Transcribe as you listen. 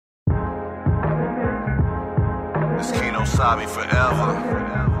Wasabi forever.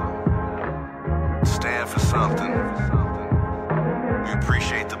 Stand for something. We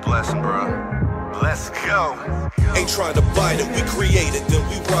appreciate the blessing, bro. Let's go. Ain't trying to bite it, we create it, then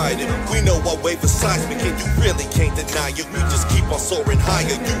we ride it. We know our wave is seismic and you really can't deny it. We just keep on soaring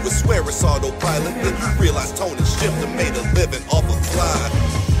higher. You would swear it's autopilot, then you realize Tone and Shifter made a living off of glide.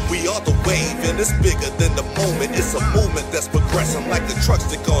 We are the wave and it's bigger than the moment. It's a movement that's progressing like the truck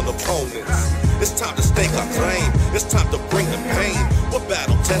stick on opponents. It's time to stake our claim. It's time to bring the pain. We're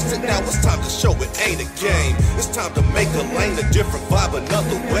battle tested, now it's time to show it ain't a game. It's time to make a lane, a different vibe,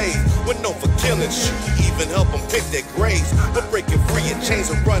 another way. We're known for killing shit, even help them pick their graves. We're breaking free in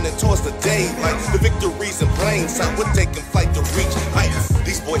chains and running towards the day. Like the victories in plain sight, we're taking flight to reach heights.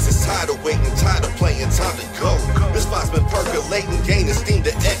 These boys is tired of waiting, tired of playing, time to go. This vibe's been percolating, gaining steam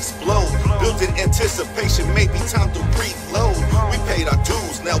to explode. Built in anticipation, maybe time to reload. We paid our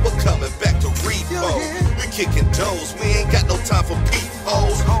dues, now we're coming back to repo. We kicking toes, we ain't got no time for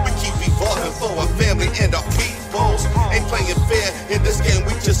peepholes. We keep evolving for our family and our peoples. Ain't playing fair in this game,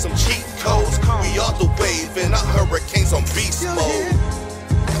 we just some cheat codes. We are the wave and our hurricanes on beast mode.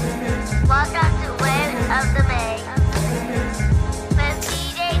 Welcome to Wave of the Bay. With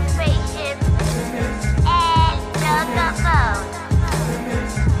DJ Spaceship and Joker Phone.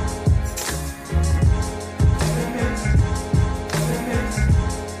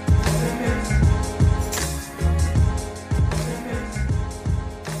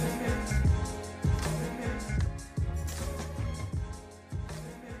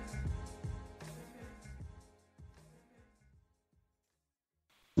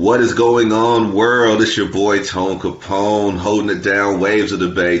 What is going on, world? It's your boy Tone Capone, holding it down, Waves of the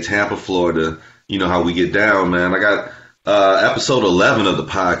Bay, Tampa, Florida. You know how we get down, man. I got episode 11 of the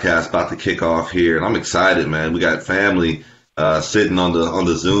podcast about to kick off here, and I'm excited, man. We got family sitting on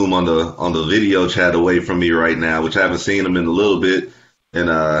the Zoom on the video chat away from me right now, which I haven't seen them in a little bit.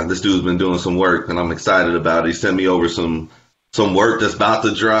 And this dude's been doing some work, and I'm excited about it. He sent me over some work that's about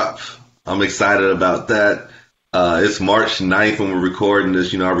to drop. I'm excited about that. It's March 9th when we're recording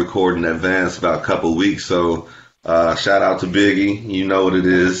this. You know, I record in advance about a couple weeks. So shout out to Biggie. You know what it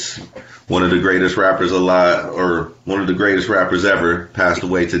is. One of the greatest rappers alive, or one of the greatest rappers ever, passed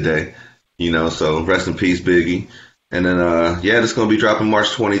away today. You know, so rest in peace, Biggie. And then, this is going to be dropping March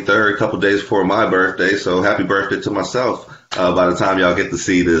 23rd, a couple days before my birthday. So happy birthday to myself by the time y'all get to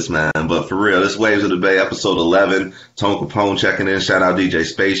see this, man. But for real, this Waves of the Bay, episode 11. Tone Capone checking in. Shout out DJ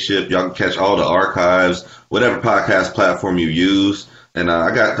Spaceship. Y'all can catch all the archives, whatever podcast platform you use. And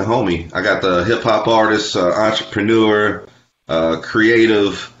I got the homie. I got the hip-hop artist, entrepreneur,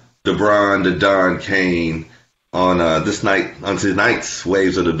 creative, Dabron Kain on tonight's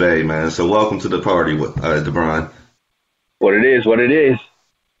Waves of the Bay, man. So welcome to the party, Dabron. What it is.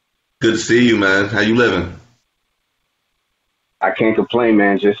 Good to see you, man. How you living? I can't complain,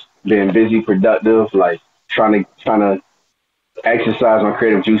 man. Just being busy, productive, like trying to exercise my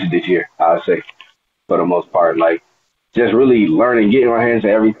creative juices this year, I'd say, for the most part. Like just really learning, getting my hands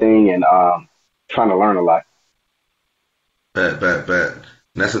on everything and trying to learn a lot. Bet.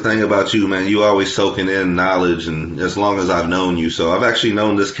 And that's the thing about you, man. You always soaking in knowledge, and as long as I've known you. So I've actually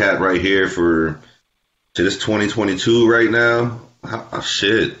known this cat right here for this 2022 right now.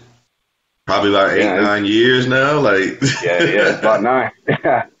 Shit. Probably about 8-9 years now. Like yeah, it's about 9.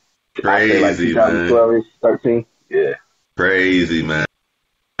 Crazy, like 2012, man. 13. Yeah. Crazy, man.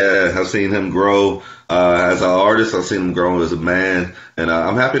 Yeah, I've seen him grow as an artist. I've seen him grow as a man. And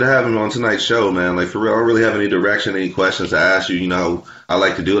I'm happy to have him on tonight's show, man. Like, for real, I don't really have any direction, any questions to ask you. You know, I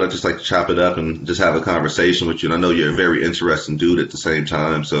like to do it. I just like to chop it up and just have a conversation with you. And I know you're a very interesting dude at the same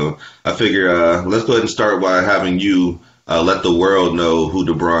time. So I figure let's go ahead and start by having you let the world know who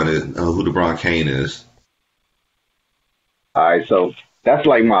Dabron Kain is. All right, so that's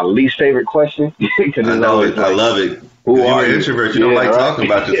like my least favorite question. I know it. I love it. Who are You're an you? introvert. You don't like talking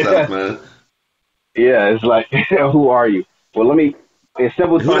about yourself, man. Yeah, it's like, who are you? Well, let me, in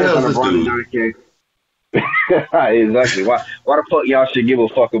simple Who the terms, hell on is this Dabron Kain. Exactly. Why the fuck y'all should give a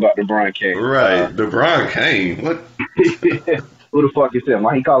fuck about Dabron Kain? Right, Dabron Kain. What? Who the fuck is him?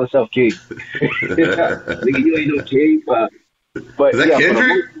 Why he call himself king? Nigga, you ain't no king. But Is that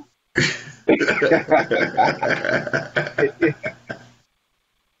Kendrick?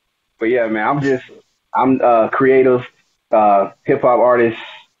 But yeah, man, I'm a creative, hip-hop artist,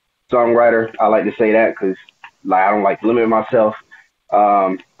 songwriter. I like to say that because like I don't like to limit myself.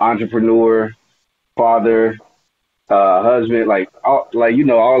 Entrepreneur, father, husband, all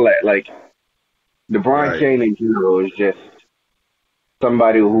that. Like Dabron Kain in general is just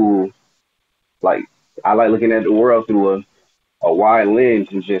somebody who, like, I like looking at the world through a wide lens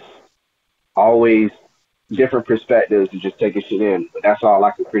and just always different perspectives and just taking shit in. But that's all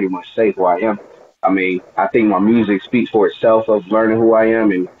I can pretty much say who I am. I mean, I think my music speaks for itself of learning who I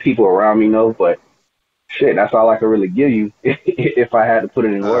am, and people around me know. But shit, that's all I can really give you if I had to put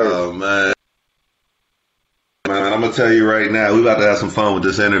it in words. Oh man. Man, I'm gonna tell you right now, we about to have some fun with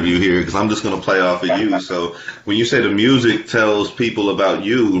this interview here because I'm just gonna play off of you. So when you say the music tells people about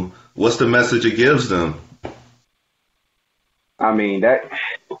you, what's the message it gives them? I mean, that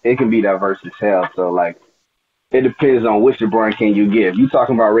it can be diverse as hell. So like, it depends on which Dabron Kain you give. You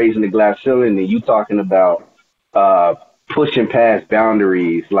talking about raising the glass ceiling, and you talking about pushing past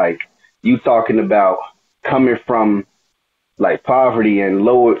boundaries. Like you talking about coming from like poverty and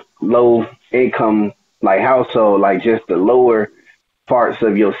low income like household, like just the lower parts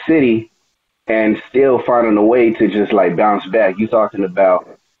of your city, and still finding a way to just like bounce back. You talking about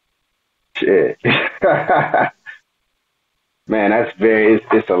shit. Man, that's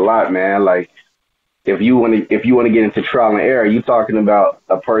it's a lot, man. Like if you want to get into trial and error, you talking about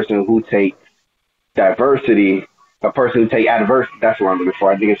a person who take diversity, a person who take adversity. That's what I'm looking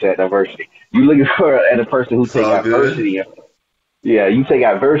for. I think it's that diversity. You looking for a person who take adversity. And, yeah, you take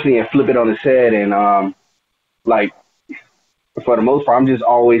adversity and flip it on its head. And like for the most part, I'm just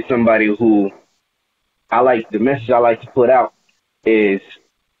always somebody who the message I like to put out is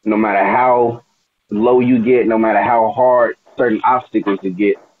no matter how low you get, no matter how hard certain obstacles to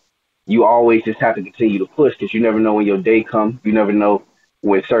get, you always just have to continue to push because you never know when your day comes. You never know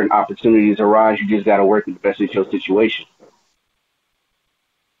when certain opportunities arise. You just got to work with the best of your situation.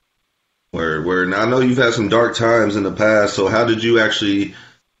 Word. Now I know you've had some dark times in the past. So how did you actually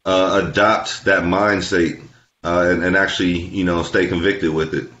adopt that mindset and actually, stay convicted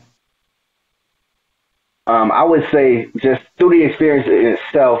with it? I would say just through the experience in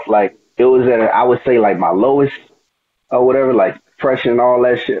itself, like it was I would say like my lowest or whatever, like depression and all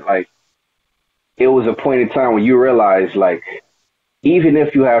that shit. Like it was a point in time when you realize like, even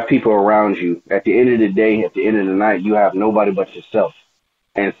if you have people around you, at the end of the day, at the end of the night, you have nobody but yourself.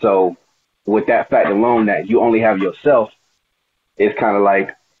 And so with that fact alone, that you only have yourself, it's kind of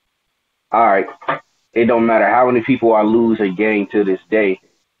like, all right, it don't matter how many people I lose or gain to this day.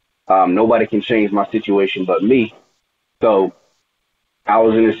 Nobody can change my situation but me. So I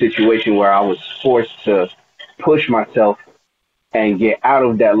was in a situation where I was forced to push myself and get out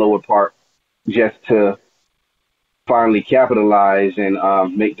of that lower part just to finally capitalize and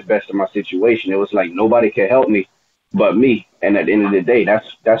make the best of my situation. It was like nobody could help me but me. And at the end of the day,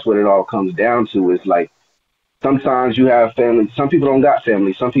 that's what it all comes down to, is like sometimes you have family. Some people don't got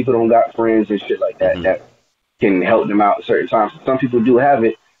family. Some people don't got friends and shit like that that can help them out at certain times. Some people do have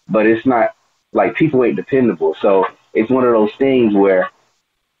it, but it's not like people ain't dependable. So it's one of those things where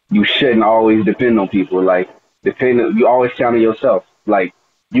you shouldn't always depend on people. Like you always count on yourself. Like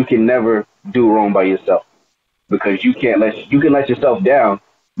you can never do wrong by yourself because you can let yourself down.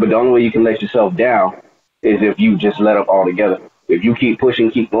 But the only way you can let yourself down is if you just let up altogether. If you keep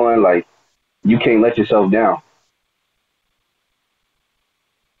pushing, keep going, like you can't let yourself down.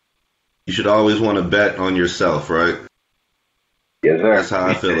 You should always want to bet on yourself, right? Yes, sir. That's how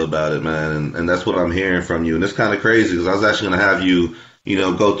I feel about it, man. And that's what I'm hearing from you. And it's kind of crazy because I was actually going to have you,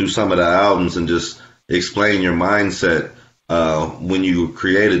 go through some of the albums and just explain your mindset when you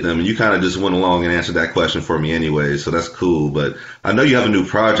created them. And you kind of just went along and answered that question for me anyway. So that's cool. But I know you have a new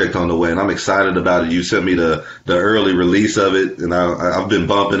project on the way and I'm excited about it. You sent me the early release of it and I've been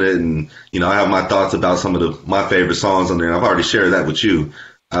bumping it and, I have my thoughts about some of my favorite songs on there. I've already shared that with you.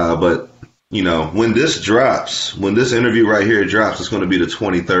 But when this drops, when this interview right here drops, it's going to be the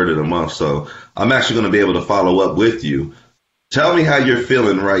 23rd of the month. So I'm actually going to be able to follow up with you. Tell me how you're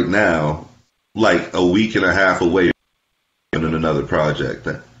feeling right now, like a week and a half away from another project.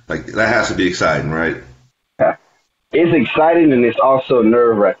 That has to be exciting, right? It's exciting and it's also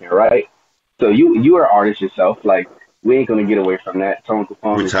nerve-wracking, right? So you are an artist yourself. Like, we ain't going to get away from that. Tone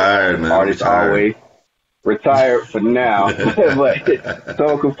Capone retired, man. Artist retired. Always. Retired for now. But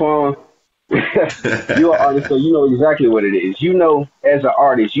Tone Capone, you're an artist, so you know exactly what it is. As an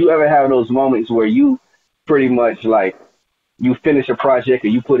artist, you ever have those moments where you pretty much like you finish a project or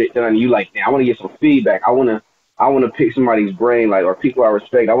you put it done and you like, damn, I want to get some feedback. I want to pick somebody's brain, like, or people I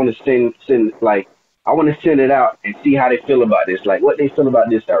respect. I want to send it out and see how they feel about this, like what they feel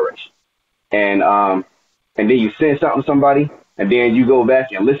about this direction. And then you send something to somebody and then you go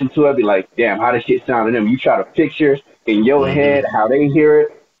back and listen to it, be like, damn, how does shit sound to them? You try to picture in your head how they hear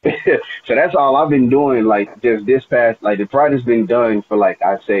it. So that's all I've been doing, like, just this past, like, the project's been done for, like,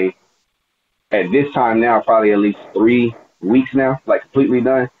 I'd say, at this time now, probably at least 3 weeks now, like, completely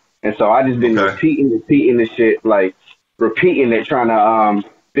done. And so I just been repeating the shit, like, repeating it, trying to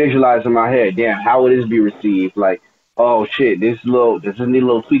visualize in my head, damn, how would this be received? Like, oh shit, this need a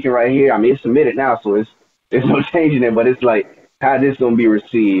little tweaking right here. I mean, it's submitted now, so there's no changing it, but it's like, how this gonna be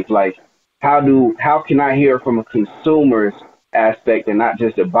received? Like, how can I hear from a consumer's aspect and not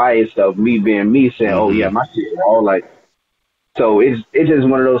just a bias of me being me saying, oh yeah, my shit all like. So it's just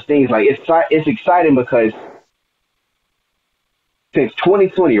one of those things. Like it's exciting because since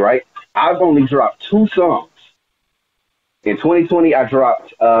 2020, right, I've only dropped 2 songs. In 2020, I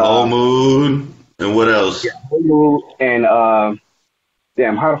dropped Whole Moon and what else? Yeah, Whole Moon and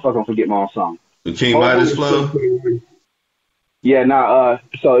damn, how the fuck I forget my own song? The King Midas Flow. Yeah,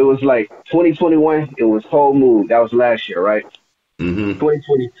 so it was like 2021. It was Whole Moon. That was last year, right?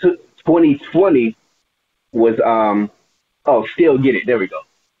 2020 was Still Get It. There we go.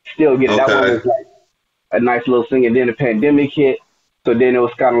 Still Get It. Okay. That one was like a nice little thing. And then the pandemic hit. So then it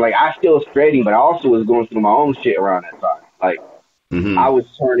was kind of like I still was creating, but I also was going through my own shit around that time. Like I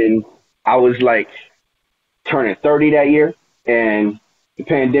was like turning 30 that year, and the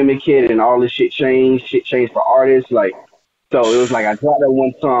pandemic hit, and all this shit changed. Shit changed for artists. Like, so it was like I dropped that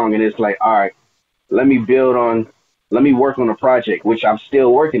one song, and it's like, all right, let me work on a project, which I'm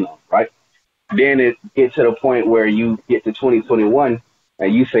still working on, right? Then it gets to the point where you get to 2021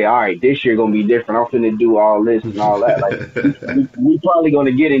 and you say, all right, this year gonna be different. I'm finna do all this and all that. Like we probably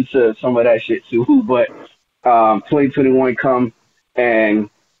gonna get into some of that shit too. But 2021 come and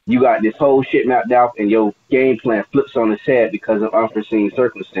you got this whole shit mapped out, and your game plan flips on its head because of unforeseen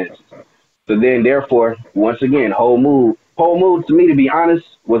circumstances. So then, therefore, once again, Whole Mood to me, to be honest,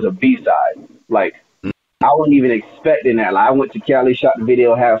 was a B-side. Like I wasn't even expecting that. Like I went to Cali, shot the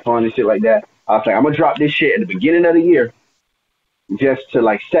video, had fun and shit like that. I was like, I'm gonna drop this shit at the beginning of the year, just to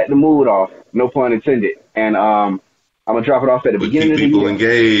like set the mood off. No pun intended. And I'm gonna drop it off at the beginning of the year. Keep people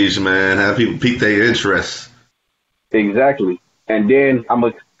engaged, man. Have people pique their interest. Exactly. And then I'm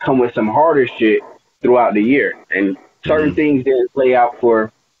gonna come with some harder shit throughout the year. And certain things didn't play out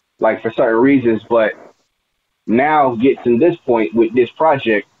for certain reasons, but now gets in this point with this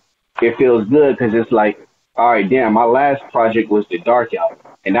project, it feels good because it's like, all right, damn, my last project was the Dark album,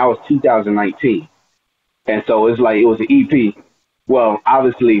 and that was 2019. And so it's like, it was an EP. Well,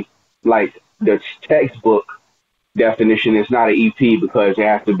 obviously, like the textbook definition is not an EP because it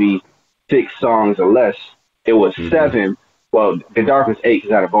has to be 6 songs or less. It was 7. Well, the Dark was 8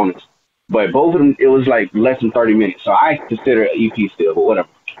 because I had a bonus. But both of them, it was like less than 30 minutes. So I consider it an EP still, but whatever.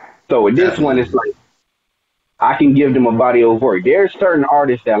 So with this one, it's like, I can give them a body of work. There's certain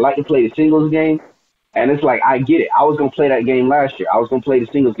artists that like to play the singles game, and it's like, I get it. I was going to play that game last year. I was going to play the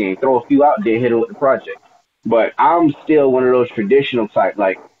singles game, throw a few out there, hit it with the project. But I'm still one of those traditional type.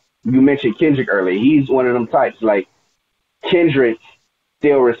 Like, you mentioned Kendrick earlier. He's one of them types. Like, Kendrick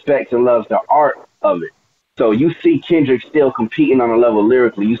still respects and loves the art of it. So you see Kendrick still competing on a level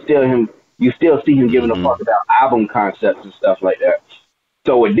lyrically. You still see him giving a fuck about album concepts and stuff like that.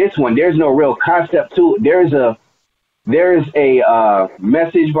 So with this one, there's no real concept to it. There's a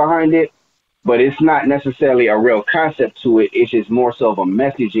message behind it, but it's not necessarily a real concept to it. It's just more so of a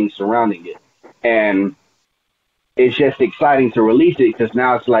messaging surrounding it. And it's just exciting to release it because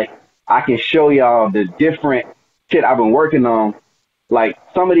now it's like I can show y'all the different shit I've been working on. Like,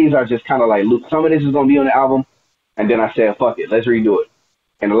 some of these are just kind of like loop. Some of this is going to be on the album, and then I said, fuck it, let's redo it.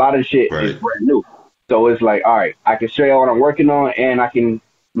 And a lot of the shit is brand new. So it's like, all right, I can show you what I'm working on, and I can,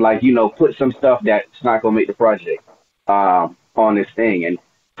 like, put some stuff that's not going to make the project on this thing. And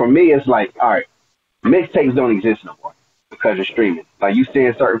for me, it's like, all right, mixtapes don't exist no more because of streaming. Like, you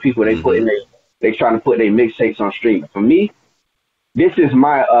seeing certain people, they trying to put their mixtapes on streaming. For me, this is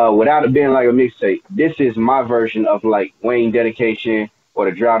my, without it being like a mixtape, this is my version of like Wayne Dedication or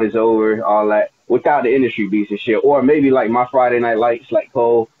The Drought Is Over, all that, without the industry beats and shit. Or maybe like my Friday Night Lights, like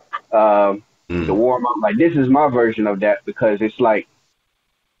Cole, the warm up. Like, this is my version of that because it's like,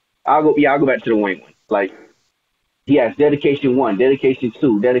 I'll go back to the Wayne one. Like, he has Dedication 1, Dedication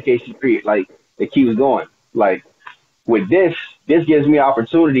 2, Dedication 3. Like, it keeps going. Like, with this gives me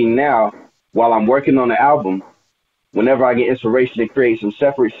opportunity now while I'm working on the album. Whenever I get inspiration to create some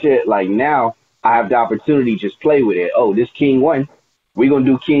separate shit, like now I have the opportunity to just play with it. Oh, this King 1, we're going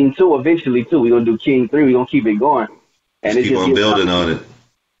to do King 2 eventually too. We're going to do King 3. We're going to keep it going. And just keep on building on it.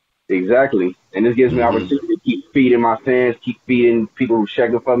 Exactly. And this gives me opportunity to keep feeding my fans, keep feeding people who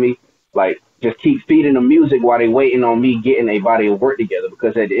checking for me. Like, just keep feeding the music while they waiting on me getting a body of work together.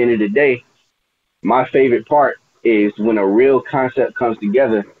 Because at the end of the day, my favorite part is when a real concept comes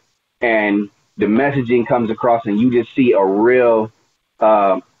together and the messaging comes across and you just see a real,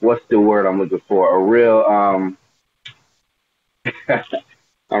 what's the word I'm looking for? A real,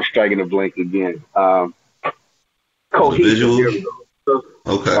 I'm striking a blank again. Cohesive.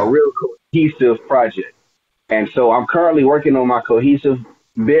 Okay. a real cohesive project. And so I'm currently working on my cohesive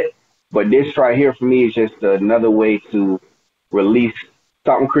bit, but this right here for me is just another way to release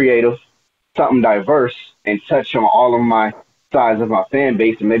something creative, something diverse, and touch on all of my sides of my fan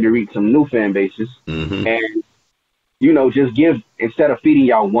base and maybe reach some new fan bases. Mm-hmm. And, just give, instead of feeding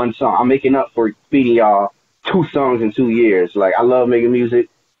y'all one song, I'm making up for feeding y'all 2 songs in 2 years. Like, I love making music.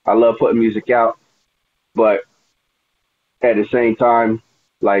 I love putting music out. But at the same time,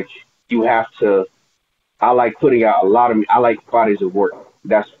 like, you have to, I like putting out I like bodies of work.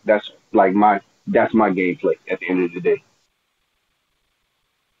 That's my gameplay at the end of the day.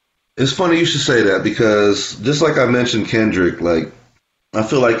 It's funny you should say that because just like I mentioned Kendrick, like I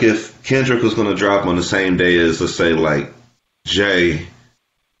feel like if Kendrick was going to drop on the same day as, let's say, like Jay,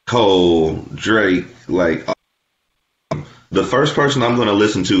 Cole, Drake, like the first person I'm going to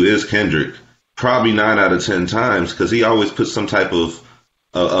listen to is Kendrick, probably 9 out of 10 times, because he always puts some type of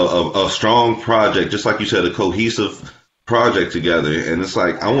a strong project, just like you said, a cohesive project together, and it's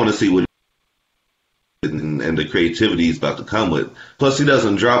like I want to see what and the creativity he's about to come with. Plus, he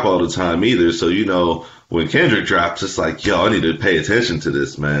doesn't drop all the time either, so when Kendrick drops, it's like, yo, I need to pay attention to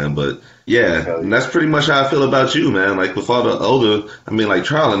this, man. But yeah, and that's pretty much how I feel about you, man. Like with all the older, like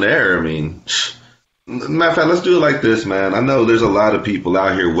trial and error. Matter of fact, let's do it like this, man. I know there's a lot of people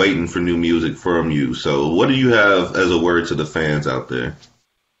out here waiting for new music from you. So what do you have as a word to the fans out there?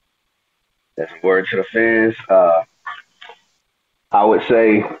 That's a word to the fans. I would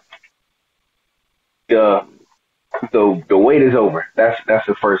say the wait is over. That's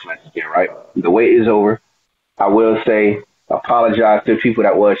the first message here, right? The wait is over. I will say apologize to people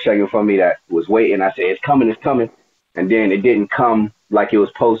that was checking for me that was waiting. I said it's coming, and then it didn't come like it was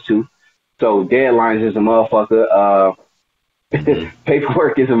supposed to. So deadlines is a motherfucker.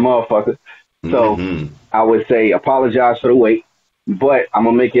 Paperwork is a motherfucker. So I would say apologize for the wait, but I'm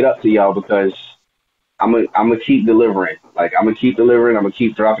gonna make it up to y'all because I'm gonna keep delivering. Like I'm gonna keep delivering. I'm gonna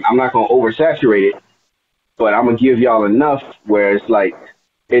keep dropping. I'm not gonna oversaturate it, but I'm gonna give y'all enough where it's like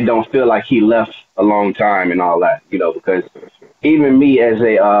it don't feel like he left a long time and all that, because even me as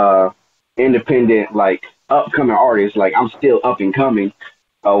a independent, like upcoming artist, like I'm still up and coming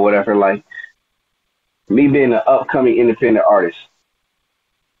or whatever, like me being an upcoming independent artist,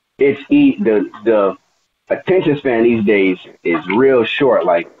 it's the attention span these days is real short.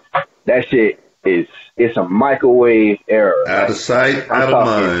 Like that shit it's a microwave era. Out of sight, out of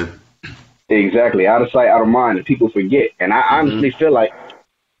mind. Exactly, out of sight, out of mind, and people forget. And I honestly feel like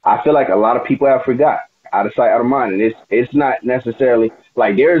a lot of people have forgot. Out of sight, out of mind, and it's not necessarily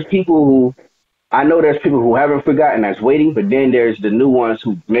like there's people who haven't forgotten that's waiting, but then there's the new ones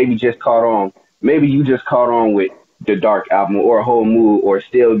who maybe just caught on. Maybe you just caught on with the Dark album or Whole Mood or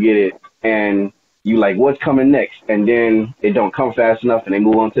Still Get It, and you like what's coming next, and then it don't come fast enough, and they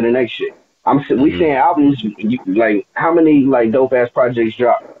move on to the next shit. We saying albums, like how many like dope ass projects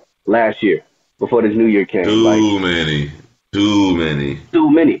dropped last year before this new year came? Too many.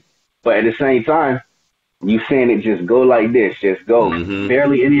 But at the same time, you saying it just go like this, just go.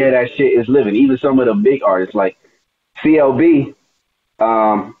 Barely any of that shit is living. Even some of the big artists like CLB,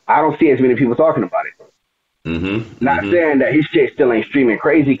 I don't see as many people talking about it. Not saying that his shit still ain't streaming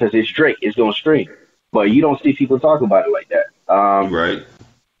crazy because it's Drake, it's gonna stream, but you don't see people talk about it like that. Right.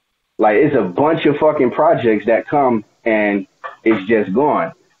 Like it's a bunch of fucking projects that come and it's just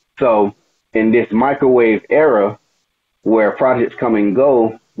gone. So in this microwave era where projects come and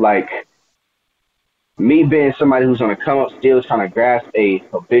go, like me being somebody who's gonna come up still trying to grasp a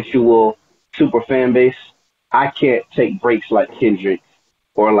habitual super fan base, I can't take breaks like Kendrick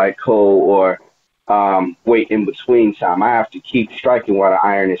or like Cole or wait in between time. I have to keep striking while the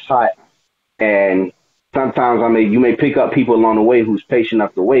iron is hot. And sometimes you may pick up people along the way who's patient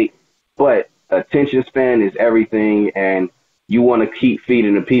enough to wait, but attention span is everything, and you want to keep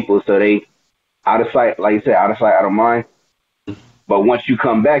feeding the people so they out of sight, like you said, out of sight, out of mind. But once you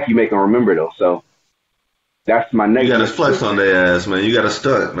come back, you make them remember though. So that's my next. You got to flex on their ass, man. You got to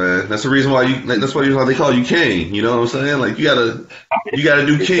stunt, man. That's the reason why that's why they call you king. You know what I'm saying? Like you gotta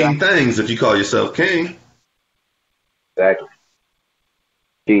do king things if you call yourself king. Exactly.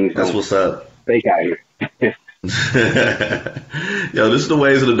 Kings. That's what's up. Fake out here. Yo, this is the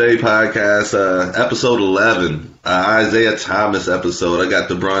Waves of the Day podcast, episode 11, Isaiah Thomas episode. I got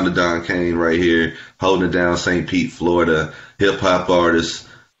Dabron Kain right here, holding it down, St. Pete, Florida, hip-hop artist,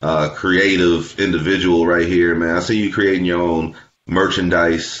 creative individual right here, man. I see you creating your own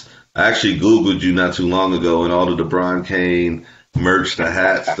merchandise. I actually Googled you not too long ago, and all the Dabron Kain merch, the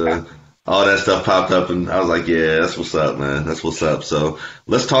hats, all that stuff popped up, and I was like, yeah, that's what's up, man. That's what's up. So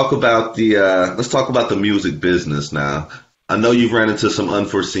let's talk about the music business now. I know you've ran into some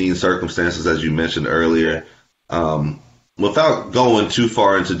unforeseen circumstances, as you mentioned earlier. Without going too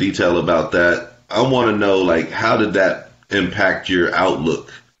far into detail about that, I want to know, like, how did that impact your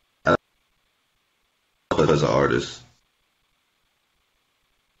outlook as an artist?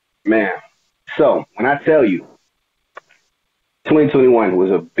 Man, so when I tell you, 2021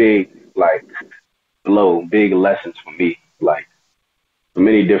 was a big, like, blow, big lessons for me, like, for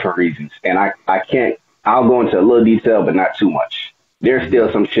many different reasons. And I'll go into a little detail, but not too much. There's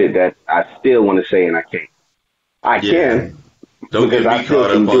still some shit that I still want to say and I can't. I can. Don't get me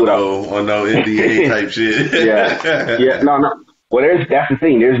caught up on no NDA type shit. Yeah, no. Well, that's the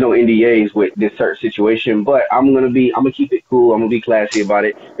thing. There's no NDAs with this certain situation, but I'm gonna keep it cool. I'm gonna be classy about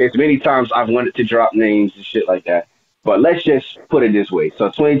it. There's many times I've wanted to drop names and shit like that, but let's just put it this way. So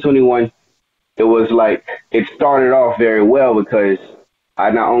 2021, it was like, it started off very well because I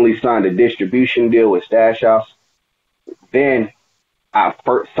not only signed a distribution deal with Stash House, then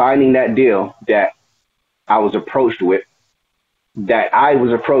signing that deal that I was approached with,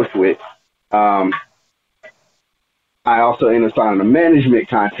 I also ended up signing a management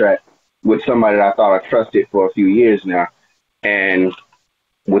contract with somebody that I thought I trusted for a few years now. And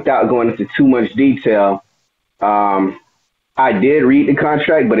without going into too much detail, I did read the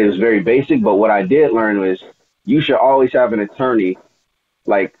contract, but it was very basic. But what I did learn was you should always have an attorney.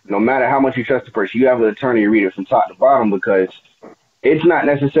 Like, no matter how much you trust the person, you have an attorney read it from top to bottom, because it's not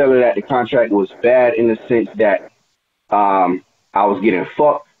necessarily that the contract was bad in the sense that I was getting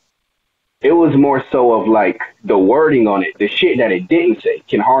fucked. It was more so of, like, the wording on it. The shit that it didn't say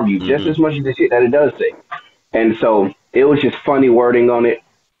can harm you just as much as the shit that it does say. And so it was just funny wording on it.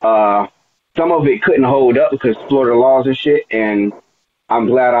 Some of it couldn't hold up because Florida laws and shit, and I'm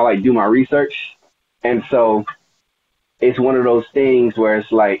glad I, like, do my research. And so it's one of those things where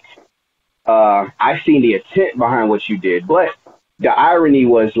it's like, I seen the intent behind what you did, but the irony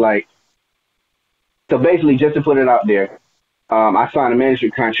was, like, so basically, just to put it out there, I signed a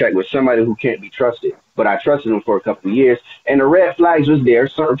management contract with somebody who can't be trusted, but I trusted him for a couple of years, and the red flags was there.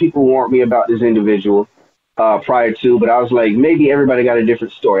 Certain people warned me about this individual prior to, but I was like, maybe everybody got a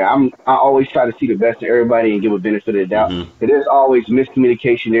different story. I always try to see the best in everybody and give a benefit of the doubt. But there's always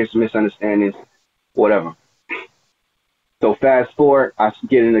miscommunication, there's misunderstandings, whatever. So fast forward, I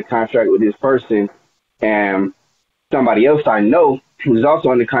get in a contract with this person, and somebody else I know who's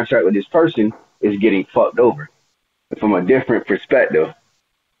also under contract with this person is getting fucked over from a different perspective,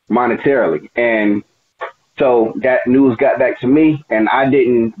 monetarily. And so that news got back to me, and I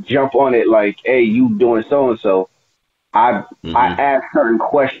didn't jump on it like, hey, you doing so-and-so. I asked certain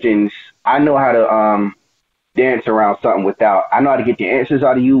questions. I know how to dance around something I know how to get the answers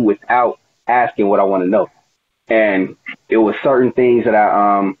out of you without asking what I want to know. And it was certain things that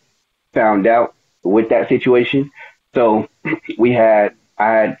I found out with that situation. So I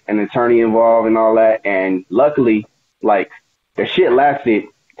had an attorney involved and all that, and luckily, like, the shit lasted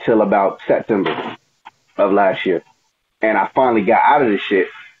till about September of last year, and I finally got out of the shit.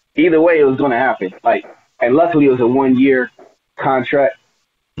 Either way, it was going to happen. Like, and luckily, it was a 1-year contract.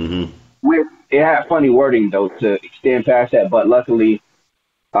 It had funny wording though to extend past that, but luckily,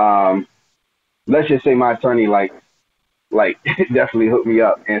 let's just say my attorney like definitely hooked me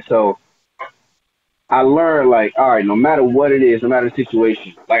up, and so I learned, like, all right, no matter what it is, no matter the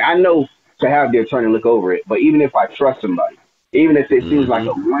situation, like, I know to have the attorney look over it, but even if I trust somebody, even if it seems like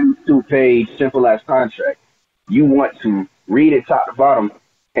a 1-2 page simple ass contract, you want to read it top to bottom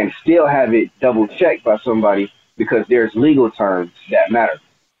and still have it double checked by somebody, because there's legal terms that matter.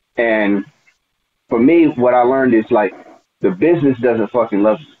 And for me, what I learned is, like, the business doesn't fucking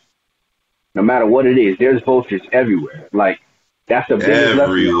love you. No matter what it is, there's vultures everywhere. Like, that's the biggest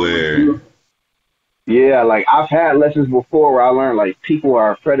lesson. Yeah, like, I've had lessons before where I learned, like, people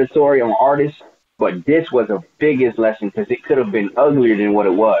are predatory on artists, but this was the biggest lesson because it could have been uglier than what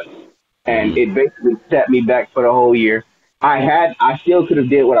it was. And it basically set me back for the whole year. I still could have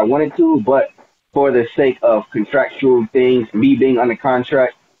did what I wanted to, but for the sake of contractual things, me being under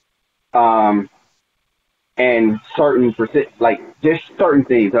contract, and certain just certain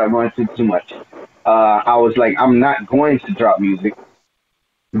things that I wanted to do too much. I was like, I'm not going to drop music,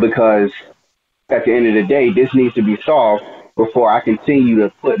 because at the end of the day, this needs to be solved before I continue to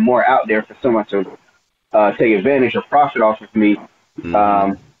put more out there for someone to take advantage or profit off of me. And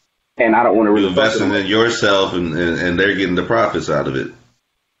I don't want to really investing in yourself, and they're getting the profits out of it.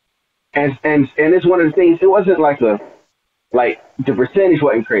 And it's one of the things. It wasn't like the percentage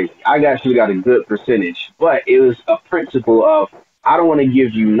wasn't crazy. I actually got a good percentage, but it was a principle of, I don't want to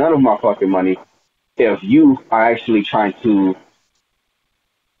give you none of my fucking money if you are actually trying to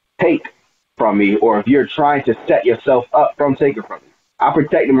take from me, or if you're trying to set yourself up from taking from me. I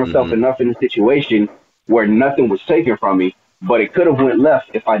protected myself enough in the situation where nothing was taken from me, but it could have went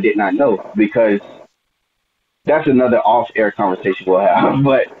left if I did not know, because that's another off-air conversation we'll have.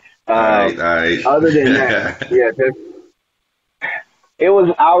 But all right. Other than that, yeah, it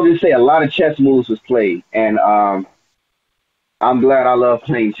was, I'll just say a lot of chess moves was played, and I'm glad I love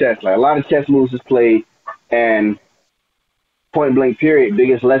playing chess. Like, a lot of chess moves was played, and point blank period,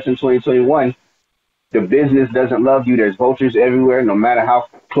 biggest lesson 2021, the business doesn't love you. There's vultures everywhere, no matter how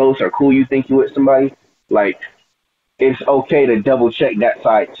close or cool you think you with somebody. Like, it's okay to double check that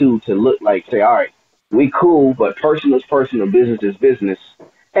side too, to look like, say, all right, we cool, but personal is personal, business is business.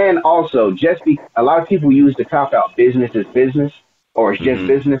 And also, a lot of people use the cop out business is business, or it's just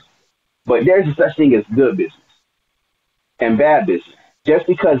business, but there's a such thing as good business and bad business. Just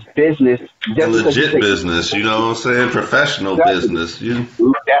because business, legit business, you know what I'm saying? Professional business.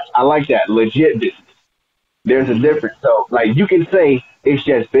 I like that, legit business. There's a difference. So, like, you can say it's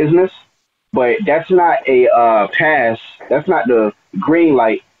just business, but that's not a pass. That's not the green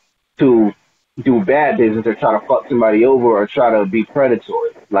light to do bad business or try to fuck somebody over or try to be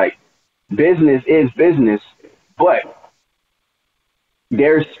predatory. Like, business is business, but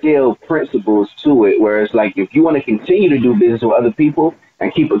there's still principles to it, where it's like, if you want to continue to do business with other people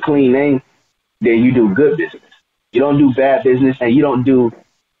and keep a clean name, then you do good business. You don't do bad business, and you do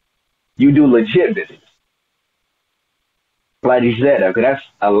legit business. Glad you said that, because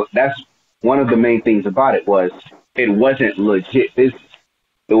that's one of the main things about it, was it wasn't legit business.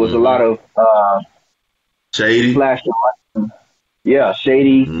 It was a lot of shady, shady,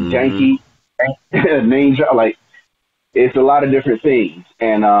 janky, name drop, like, it's a lot of different things.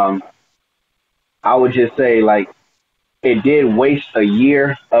 And I would just say, like, it did waste a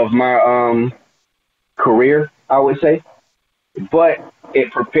year of my career, I would say, but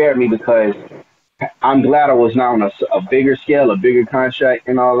it prepared me, because I'm glad I was now on a bigger scale, a bigger contract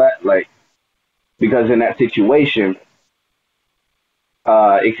and all that, like, because in that situation,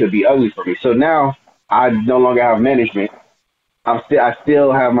 it could be ugly for me. So now I no longer have management. I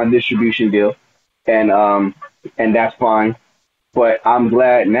still have my distribution deal, and that's fine. But I'm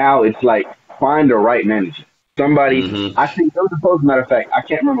glad now it's like, find the right manager. Somebody, I think there was a post, matter of fact, I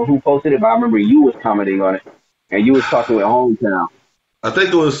can't remember who posted it, but I remember you was commenting on it, and you was talking with Hometown. I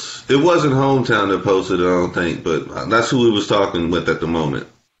think it wasn't Hometown that posted it, I don't think, but that's who we was talking with at the moment.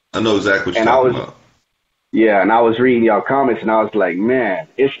 I know exactly what you're talking about. Yeah, and I was reading y'all comments, and I was like, man,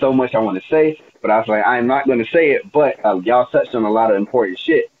 it's so much I want to say, but I was like, I'm not going to say it, but y'all touched on a lot of important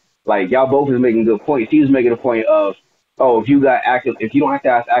shit. Like, y'all both was making good points. He was making a point of, if you don't have to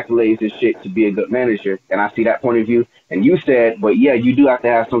ask accolades and shit to be a good manager, and I see that point of view. And you said, but yeah, you do have to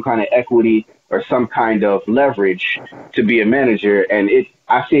have some kind of equity or some kind of leverage to be a manager, and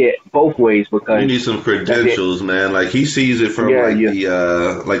I see it both ways, because you need some credentials, man. Like, he sees it from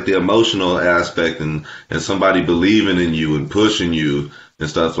the emotional aspect and somebody believing in you and pushing you and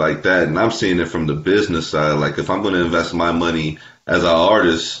stuff like that. And I'm seeing it from the business side. Like, if I'm going to invest my money as an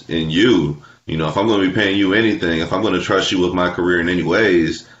artist in you, you know, if I'm going to be paying you anything, if I'm going to trust you with my career in any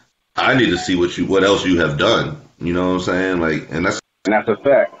ways, I need to see what else you have done. You know what I'm saying? Like, and that's a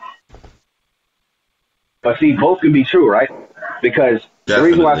fact. But see, both can be true, right? Because the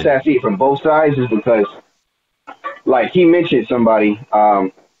reason why I say I see it from both sides is because, like, he mentioned somebody,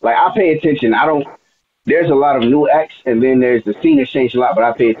 like, I pay attention. There's a lot of new acts, and then there's the scene has changed a lot, but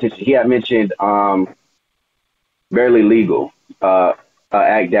I pay attention. He had mentioned Barely Legal, act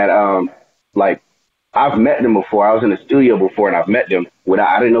that, like, I've met them before. I was in the studio before, and I've met them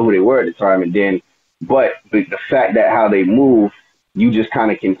I didn't know who they were at the time, but the fact that how they move, you just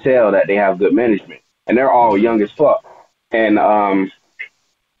kind of can tell that they have good management. And they're all young as fuck. And from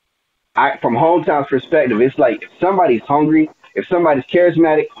Hometown's perspective, it's like, if somebody's hungry, if somebody's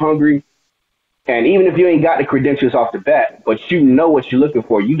charismatic, hungry, and even if you ain't got the credentials off the bat, but you know what you're looking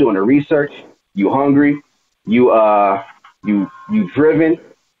for, you doing the research, you hungry, you driven,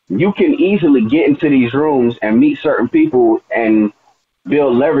 you can easily get into these rooms and meet certain people and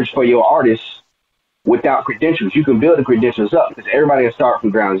build leverage for your artists without credentials. You can build the credentials up, because everybody will start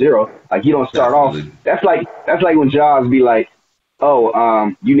from ground zero. Like, you don't start off. That's like when jobs be like,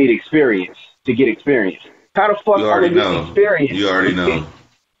 you need experience to get experience. How the fuck are you get experience? You already know.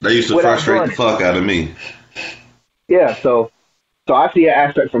 They used to frustrate the fuck out of me. Yeah, so I see an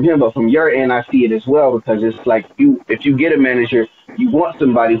aspect from him, but from your end, I see it as well, because it's like, if you get a manager, you want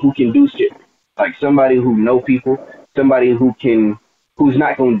somebody who can do shit, like somebody who know people, somebody who's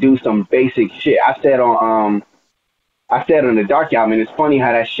not going to do some basic shit. I said on the Dark Album, and it's funny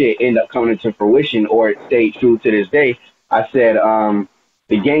how that shit ended up coming into fruition, or it stayed true to this day. I said,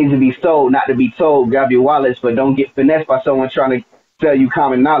 the game's to be sold, not to be told. Grab your wallets, but don't get finessed by someone trying to sell you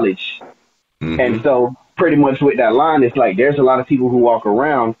common knowledge. And so pretty much with that line, it's like there's a lot of people who walk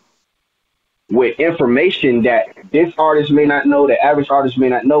around with information that this artist may not know, the average artist may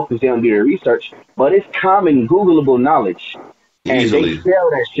not know because they don't do their research, but it's common Googleable knowledge. Easily. And they sell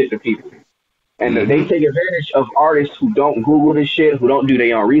that shit to people. And they take advantage of artists who don't Google this shit, who don't do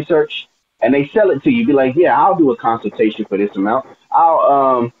their own research, and they sell it to you. Be like, yeah, I'll do a consultation for this amount.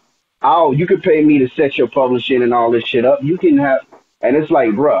 You could pay me to set your publishing and all this shit up. You can have, and it's like,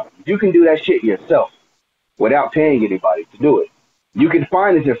 bruh, you can do that shit yourself without paying anybody to do it. You can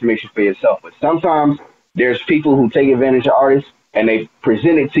find this information for yourself, but sometimes there's people who take advantage of artists and they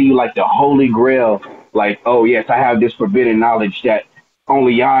present it to you like the holy grail, like, oh yes, I have this forbidden knowledge that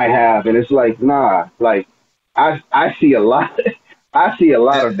only I have, and it's like, nah, like I see a lot, I see a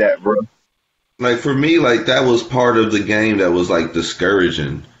lot of that, bro. Like for me, like that was part of the game that was like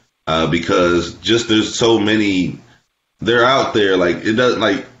discouraging, because just there's so many, they're out there, like it doesn't,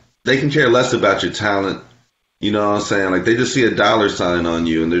 like they can care less about your talent. You know what I'm saying? Like they just see a dollar sign on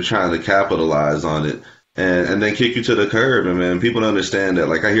you and they're trying to capitalize on it and then kick you to the curb. And man, people don't understand that.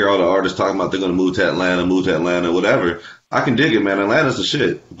 Like I hear all the artists talking about they're going to move to Atlanta, whatever. I can dig it, man. Atlanta's the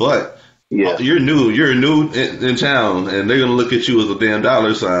shit. But you're new in town and they're going to look at you as a damn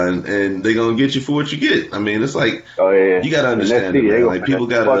dollar sign and they're going to get you for what you get. I mean, it's like, you got to understand it, man. Like people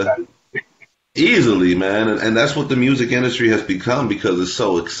got to easily, man. And that's what the music industry has become because it's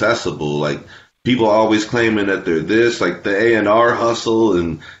so accessible. Like, people always claiming that they're this, like the A&R hustle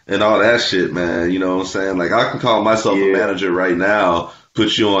and all that shit, man. You know what I'm saying? Like I can call myself a manager right now,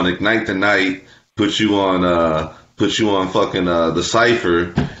 put you on Ignite the Night, put you on fucking the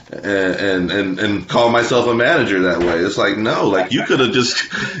Cypher, and call myself a manager that way. It's like no, like you could have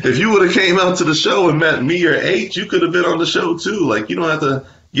just, if you would have came out to the show and met me or H, you could have been on the show too. Like you don't have to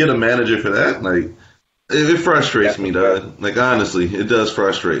get a manager for that. Like it frustrates me, dog. Like honestly, it does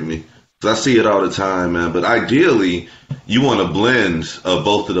frustrate me. I see it all the time, man. But ideally, you want a blend of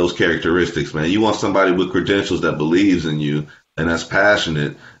both of those characteristics, man. You want somebody with credentials that believes in you and that's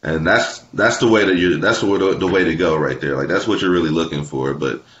passionate, and that's the way the way to go right there. Like that's what you're really looking for.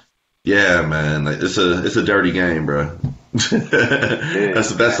 But yeah, man, like, it's a dirty game, bro. That's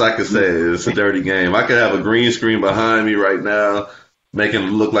the best I can say. It's a dirty game. I could have a green screen behind me right now, making it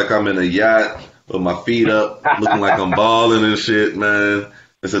look like I'm in a yacht with my feet up, looking like I'm balling and shit, man.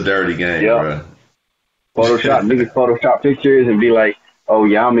 It's a dirty game, bro. Photoshop pictures and be like, oh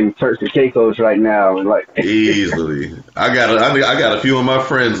yeah, I'm in Turks and Caicos right now, and like easily. I got a few on my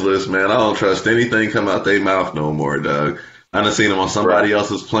friends list, man. I don't trust anything come out their mouth no more, dog. I done seen them on somebody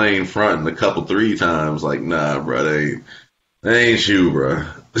else's plane fronting a couple 3 times. Like, nah, bro, they ain't you, bro.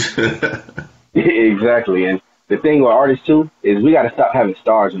 Exactly, and the thing with artists too is we got to stop having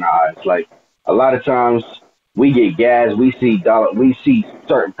stars in our eyes. Like a lot of times. We get gas, we see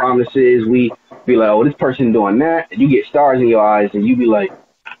certain promises, we be like, oh, this person doing that, and you get stars in your eyes, and you be like,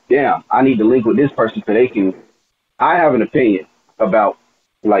 damn, I need to link with this person so they can. I have an opinion about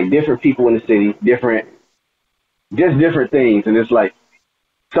like different people in the city, different things, and it's like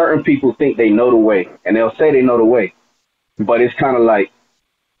certain people think they know the way, and they'll say they know the way, but it's kind of like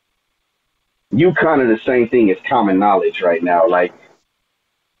you kind of the same thing as common knowledge right now, like.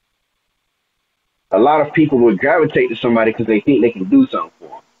 A lot of people would gravitate to somebody because they think they can do something for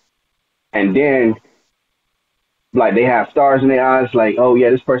them. And then, like, they have stars in their eyes, like, oh, yeah,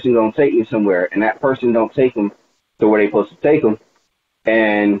 this person going to take me somewhere. And that person don't take them to where they're supposed to take them.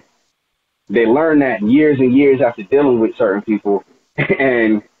 And they learn that years and years after dealing with certain people.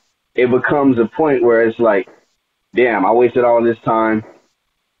 And it becomes a point where it's like, damn, I wasted all this time.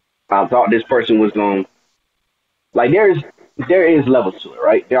 I thought this person was going to... Like, there is levels to it,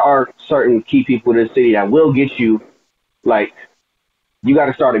 right? There are certain key people in the city that will get you, like, you got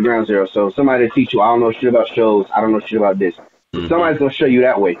to start at ground zero. So somebody to teach you, I don't know shit about shows, I don't know shit about this. Mm-hmm. Somebody's going to show you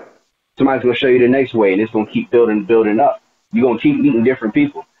that way. Somebody's going to show you the next way, and it's going to keep building up. You're going to keep meeting different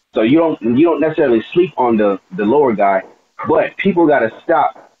people. So you don't necessarily sleep on the lower guy, but people got to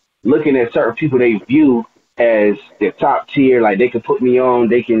stop looking at certain people they view as their top tier, like they can put me on,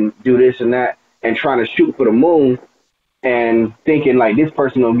 they can do this and that, and trying to shoot for the moon. And thinking like this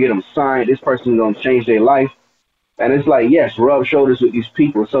person gonna get them signed, this person gonna change their life, and it's like yes, rub shoulders with these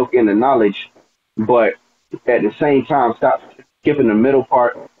people, soak in the knowledge, but at the same time, stop skipping the middle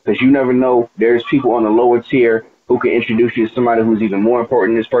part because you never know. There's people on the lower tier who can introduce you to somebody who's even more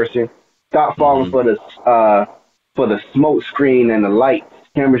important than this person. Stop falling for the smoke screen and the lights,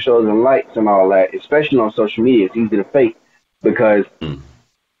 camera shows and lights and all that. Especially on social media, it's easy to fake because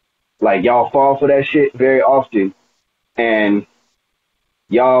like y'all fall for that shit very often. And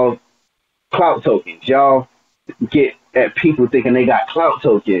y'all clout tokens. Y'all get at people thinking they got clout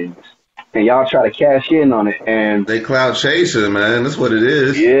tokens, and y'all try to cash in on it. And They clout chasing, man. That's what it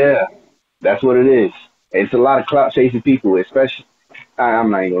is. yeah, that's what it is. It's a lot of clout chasing people, especially.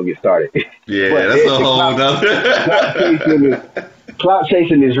 I'm not even gonna get started. Yeah, But that's a whole nother. clout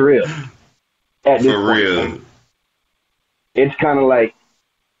chasing is real. At this For point. real. It's kind of like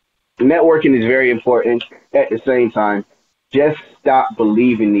networking is very important. At the same time, just stop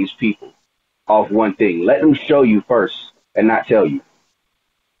believing these people off one thing. Let them show you first and not tell you.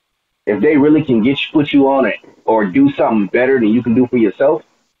 If they really can put you on it or do something better than you can do for yourself,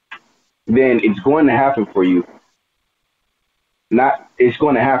 then it's going to happen for you. It's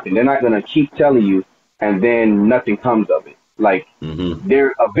going to happen. They're not going to keep telling you and then nothing comes of it. Like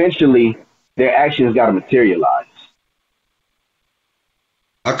they're eventually their actions got to materialize.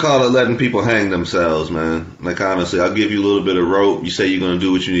 I call it letting people hang themselves, man. Like, honestly, I'll give you a little bit of rope. You say you're going to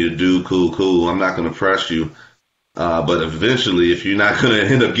do what you need to do. Cool. I'm not going to press you. But eventually, if you're not going to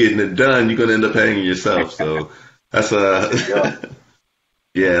end up getting it done, you're going to end up hanging yourself. So that's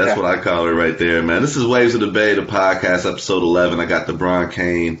yeah, that's what I call it right there, man. This is Waves of the Bay, the podcast, episode 11. I got Dabron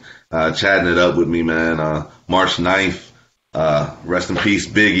Kain chatting it up with me, man. March 9th, rest in peace,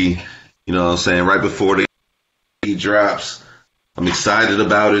 Biggie. You know what I'm saying? Right before the drops. I'm excited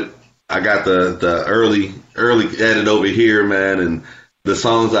about it. I got the early edit over here, man, and the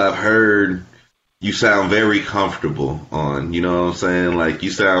songs I've heard, you sound very comfortable on. You know what I'm saying? Like, you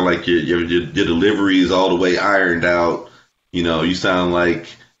sound like your delivery is all the way ironed out. You know, you sound like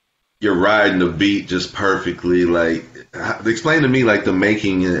you're riding the beat just perfectly. Like, explain to me, like, the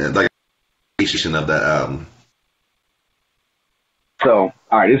making, like, of that album. So,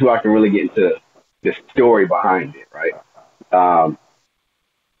 all right, this is where I can really get into the story behind it, right?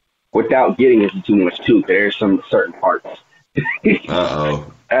 Without getting into too much too, there's some certain parts.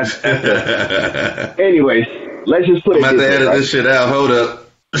 Uh-oh. Anyways, let's just put it I'm about this to way. edit Right? this shit out. Hold up.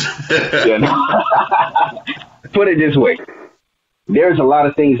 Yeah, no. Put it this way. There's a lot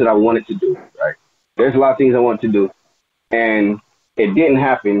of things that I wanted to do, right? There's a lot of things I wanted to do. And it didn't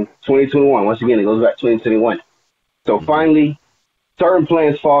happen 2021. Once again, it goes back to 2021. So finally, certain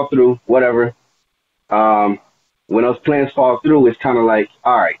plans fall through, whatever. When those plans fall through, it's kind of like,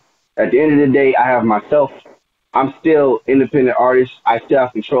 all right, at the end of the day, I have myself. I'm still independent artist. I still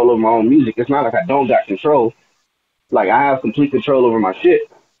have control over my own music. It's not like I don't got control. Like, I have complete control over my shit.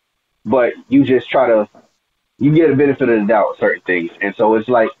 But you just you get a benefit of the doubt with certain things. And so it's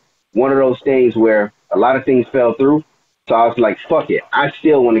like one of those things where a lot of things fell through. So I was like, fuck it. I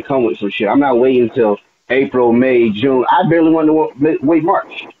still want to come with some shit. I'm not waiting until April, May, June. I barely want to wait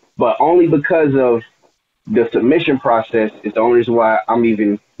March. But only because of the submission process is the only reason why I'm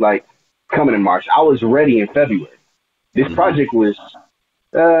even like coming in March. I was ready in February. This project was,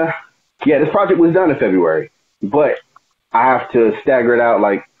 this project was done in February, but I have to stagger it out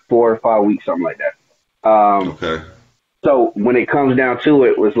like 4 or 5 weeks, something like that. Okay. So when it comes down to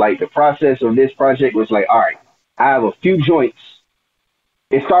it, was like the process of this project was like, all right, I have a few joints.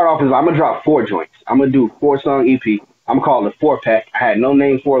 It started off as I'm gonna drop 4 joints. I'm gonna do 4-song EP. I'm gonna call it a 4-pack. I had no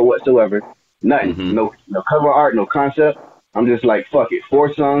name for it whatsoever. Nothing. No cover art, no concept. I'm just like, fuck it.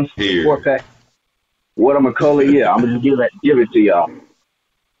 4 songs, 4-pack. What I'm gonna call it? Yeah, I'm gonna just give it to y'all.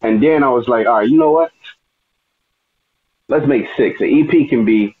 And then I was like, all right, you know what? Let's make 6. The EP can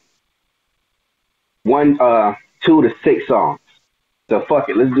be 2 to 6 songs. So fuck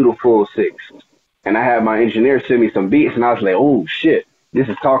it, let's do the full 6. And I had my engineer send me some beats, and I was like, oh shit, this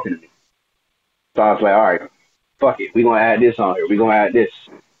is talking to me. So I was like, all right, fuck it, we gonna add this on here. We gonna add this.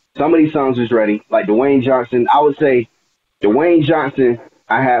 Some of these songs was ready, like Dwayne Johnson. I would say Dwayne Johnson,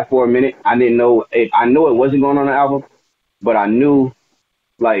 I had for a minute. I didn't know I know it wasn't going on the album, but I knew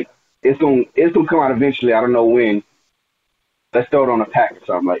like it's gonna come out eventually. I don't know when. Let's throw it on a pack or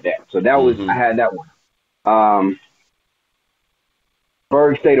something like that. So that was I had that one.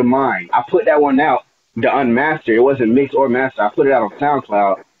 Berg State of Mind. I put that one out, the unmastered. It wasn't mixed or mastered. I put it out on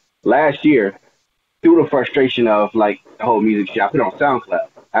SoundCloud last year through the frustration of like the whole music shit. I put it on SoundCloud.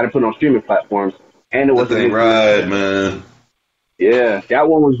 I had to put it on streaming platforms, and it wasn't ain't right, man. Yeah, that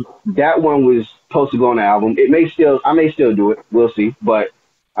one was supposed to go on the album. I may still do it. We'll see. But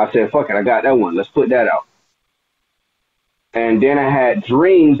I said, fuck it, I got that one. Let's put that out. And then I had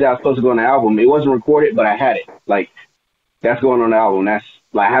Dreams that was supposed to go on the album. It wasn't recorded, but I had it. Like, that's going on the album. That's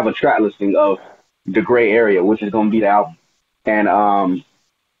like I have a track listing of The Gray Area, which is going to be the album. And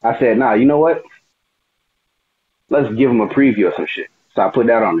I said, nah, you know what? Let's give them a preview of some shit. So I put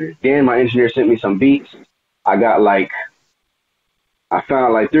that on there. Then my engineer sent me some beats. I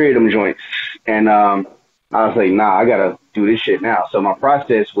found like 3 of them joints. And I was like, nah, I gotta do this shit now. So my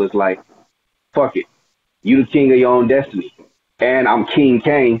process was like, fuck it. You the king of your own destiny. And I'm King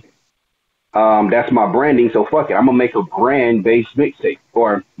Kane. That's my branding, so fuck it. I'm gonna make a brand-based mixtape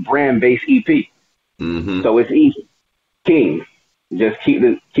or brand-based EP. Mm-hmm. So it's easy. King. Just keep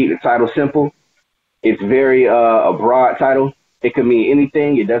the title simple. It's very a broad title. It could mean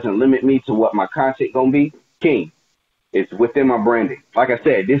anything. It doesn't limit me to what my content gonna be. King. It's within my branding. Like I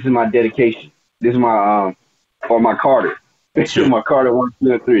said, this is my dedication. This is my or my Carter. This is my Carter 1,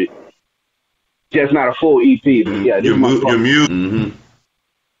 2, and 3. Just not a full EP, but yeah, this is my your music. Mm-hmm.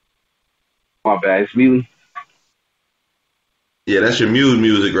 My bad, it's me. Yeah, that's your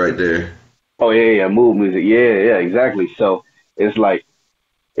music right there. Oh yeah, mood music. Yeah, exactly. So it's like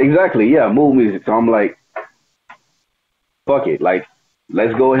exactly, yeah, mood music. So I'm like, fuck it. Like,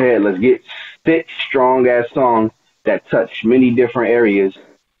 let's go ahead, let's get thick, strong ass songs that touch many different areas.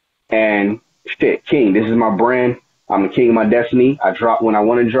 And shit, King, this is my brand. I'm the king of my destiny. I drop when I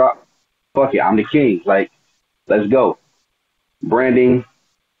want to drop. Fuck it, I'm the king. Like, let's go. Branding,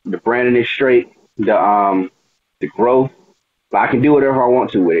 the branding is straight. The growth, I can do whatever I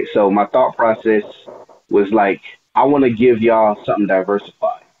want to with it. So my thought process was like, I want to give y'all something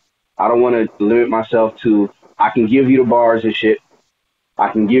diversified. I don't want to limit myself to, I can give you the bars and shit. I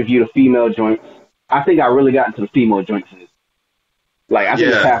can give you the female joints. I think I really got into the female joints. Like, I think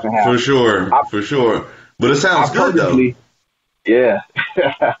it's half and half. For sure. But it sounds good, though. Yeah.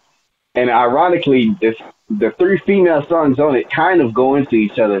 And ironically, the 3 female songs on it kind of go into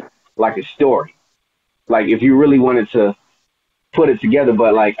each other like a story. Like, if you really wanted to put it together,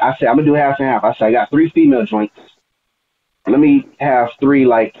 but like I said, I'm going to do half and half. I said, I got 3 female joints. Let me have 3,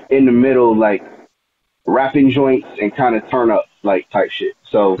 like, in the middle, like, rapping joints and kind of turn up, like, type shit.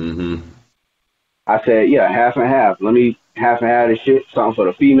 So I said, yeah, half and half. Let me half and half this shit. Something for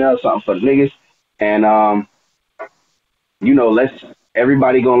the females, something for the niggas. And,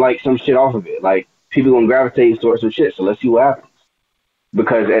 everybody gonna like some shit off of it. Like, people gonna gravitate towards some shit. So let's see what happens.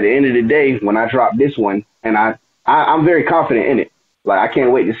 Because at the end of the day, when I drop this one, and I'm very confident in it. Like, I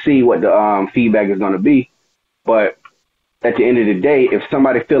can't wait to see what the feedback is gonna be. But at the end of the day, if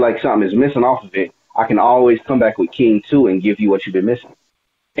somebody feel like something is missing off of it, I can always come back with King 2 and give you what you've been missing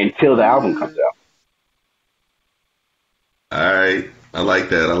until the album comes out. All right. I like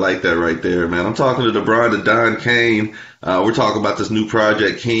that right there, man. I'm talking to Dabron Kain. We're talking about this new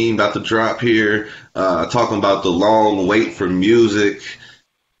project, King, about to drop here. Talking about the long wait for music.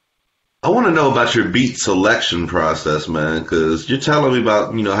 I want to know about your beat selection process, man, because you're telling me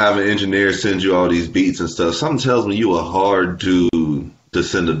about, having engineers send you all these beats and stuff. Something tells me you are hard to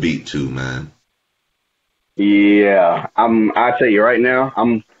send a beat to, man. Yeah, I tell you right now,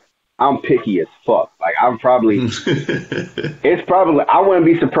 I'm picky as fuck. Like, I'm probably, I wouldn't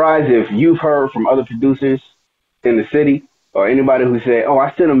be surprised if you've heard from other producers in the city or anybody who said, oh,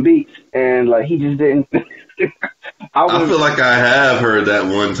 I sent him beats and like he just didn't. I feel like I have heard that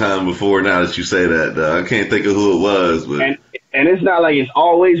one time before now that you say that. I can't think of who it was. But. And it's not like it's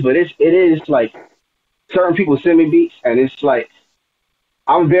always, but it is like certain people send me beats and it's like,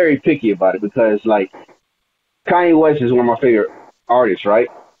 I'm very picky about it because like Kanye West is one of my favorite artists, right?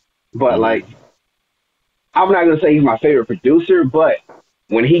 But like, I'm not gonna say he's my favorite producer, but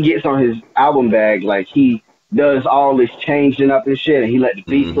when he gets on his album bag, like he does all this changing up and shit, and he let the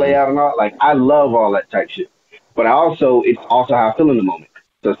beat play out and all. Like, I love all that type shit. But it's also how I feel in the moment.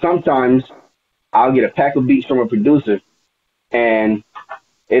 So sometimes I'll get a pack of beats from a producer, and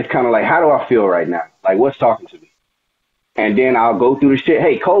it's kind of like, how do I feel right now? Like, what's talking to me? And then I'll go through the shit.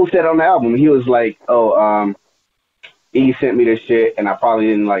 Hey, Cole said on the album, he was like, he sent me this shit, and I probably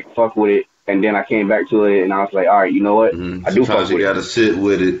didn't like fuck with it. And then I came back to it, and I was like, all right, you know what? I do fuck with it. You gotta sit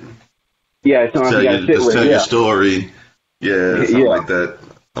with it. Yeah, sometimes you gotta sit with it. Tell your story. Yeah, something like that.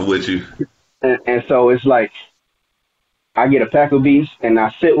 I'm with you. And so it's like, I get a pack of beats, and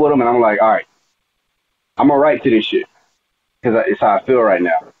I sit with them, and I'm like, all right, I'm gonna write to this shit because it's how I feel right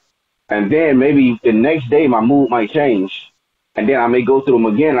now. And then maybe the next day my mood might change, and then I may go through them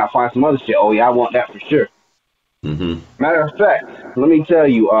again, and I find some other shit. Oh yeah, I want that for sure. Matter of fact, let me tell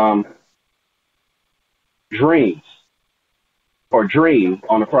you, Dream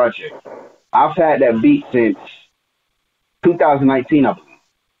on the project. I've had that beat since 2019, I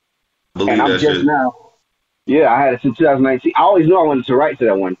believe. And I'm just shit. Now. Yeah, I had it since 2019. I always knew I wanted to write to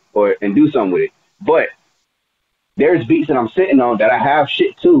that one and do something with it. But there's beats that I'm sitting on that I have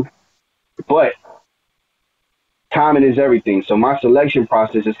shit too. But timing is everything. So my selection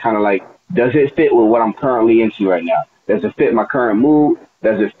process is kind of like, does it fit with what I'm currently into right now? Does it fit my current mood?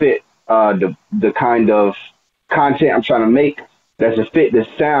 Does it fit the kind of content I'm trying to make? Does it fit the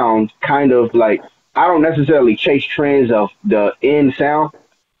sound kind of like I don't necessarily chase trends of the end sound,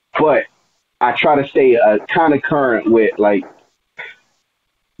 but I try to stay kind of current with like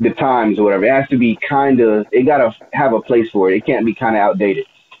the times or whatever. It has to be it gotta have a place for it. It can't be kind of outdated.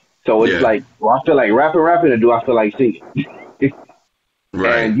 So it's like, well, I feel like rapping, or do I feel like singing?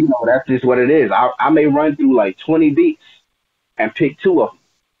 Right. And you know, that's just what it is. I may run through like 20 beats and pick 2 of them,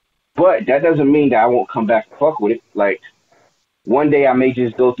 but that doesn't mean that I won't come back and fuck with it. Like one day I may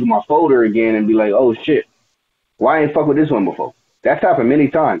just go through my folder again and be like, oh shit, why I ain't fuck with this one before? That's happened many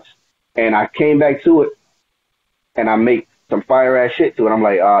times. And I came back to it and I make some fire ass shit to it. I'm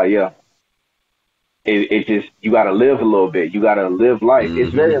like, yeah. It just, you gotta live a little bit. You gotta live life. Mm-hmm.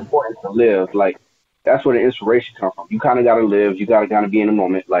 It's very important to live. Like, that's where the inspiration comes from. You kind of gotta live. You gotta kind of be in the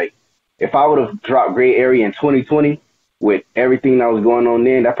moment. Like, if I would have dropped Gray Area in 2020 with everything that was going on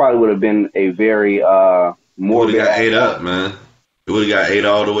then, that probably would have been a very more. Would have got ate up, man. It would have got ate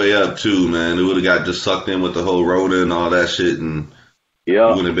all the way up too, man. It would have got just sucked in with the whole Rona and all that shit, and you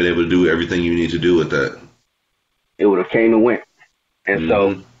wouldn't have been able to do everything you need to do with that. It would have came and went, and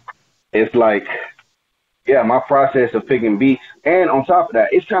so it's like. Yeah, my process of picking beats, and on top of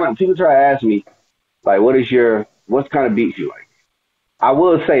that, it's kind of, people try to ask me, like, what kind of beats you like? I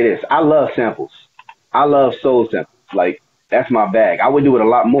will say this, I love samples. I love soul samples. Like, that's my bag. I would do it a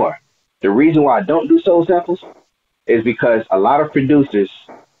lot more. The reason why I don't do soul samples is because a lot of producers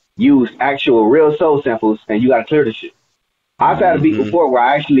use actual real soul samples, and you got to clear the shit. I've had a beat before where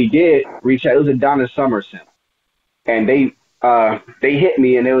I actually did reach out. It was a Donna Summer sample, and they hit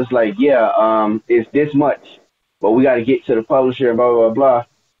me and it was like, it's this much, but we got to get to the publisher and blah, blah, blah.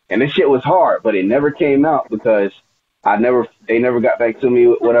 And this shit was hard, but it never came out because they never got back to me,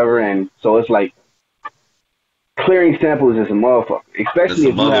 whatever. And so it's like clearing samples is a motherfucker, especially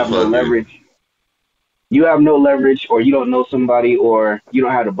if you have no leverage. You have no leverage, or you don't know somebody, or you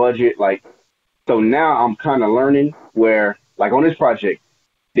don't have the budget. Like, so now I'm kind of learning where, like on this project,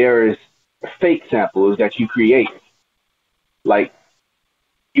 there is fake samples that you create. Like,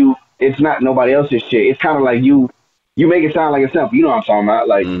 it's not nobody else's shit. It's kind of like you make it sound like a sample. You know what I'm talking about?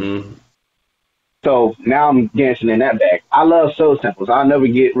 Like, so now I'm dancing in that bag. I love soul samples. I'll never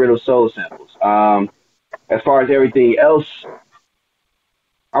get rid of soul samples. As far as everything else,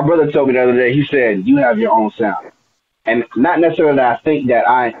 our brother told me the other day, he said, you have your own sound. And not necessarily that I think that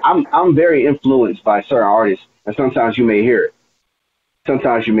I'm very influenced by certain artists, and sometimes you may hear it.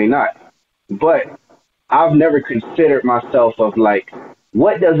 Sometimes you may not. But I've never considered myself of like,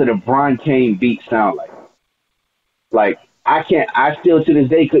 what does a Dabron Kain beat sound like? Like, I still to this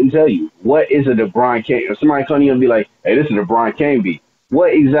day couldn't tell you, what is a Dabron Kain? If somebody come to you and be like, hey, this is a Dabron Kain beat,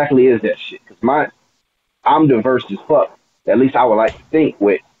 what exactly is that shit? Because I'm diverse as fuck. At least I would like to think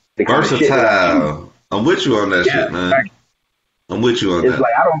with the kind versatile. Of shit that I'm with you on that shit, man. Like, I'm with you on that. It's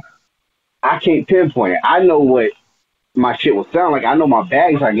like, I can't pinpoint it. I know what my shit will sound like. I know my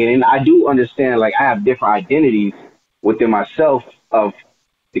bags I get in. I do understand, like, I have different identities within myself of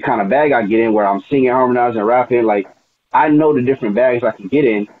the kind of bag I get in, where I'm singing, harmonizing, rapping. Like, I know the different bags I can get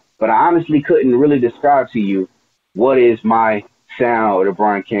in, but I honestly couldn't really describe to you what is my sound or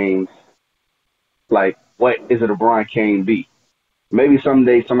Dabron Kain's, like, what is a Dabron Kain beat. Maybe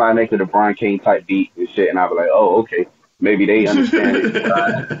someday somebody make a Dabron Kain type beat and shit, and I'll be like, oh, okay. Maybe they understand it.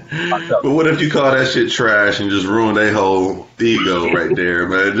 But what if you call that shit trash and just ruin their whole ego right there,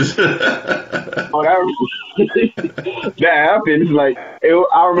 man? Oh, that happens. Like,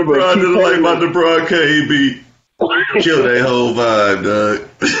 I remember. I didn't like my Dabron Kain beat. Kill their whole vibe, dog.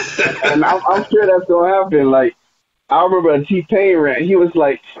 And I'm sure that's gonna happen. Like, I remember a T-Pain rant. He was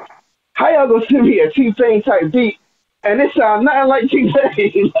like, "How y'all gonna send me a T-Pain type beat?" And it sounds nothing like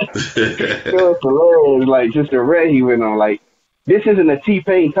T-Pain. It was hilarious. Like, just the rant he went on. Like, this isn't a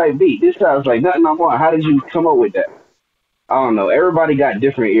T-Pain type beat. This sounds like nothing I want. How did you come up with that? I don't know. Everybody got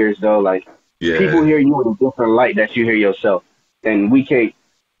different ears, though. Like, people hear you in a different light that you hear yourself. And we can't,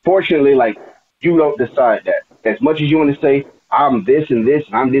 fortunately, like, you don't decide that. As much as you want to say, I'm this and this,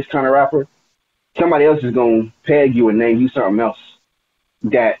 and I'm this kind of rapper, somebody else is going to peg you and name you something else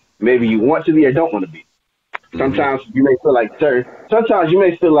that maybe you want to be or don't want to be. Sometimes you may feel like sometimes you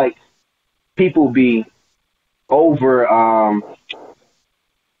may feel like people be over,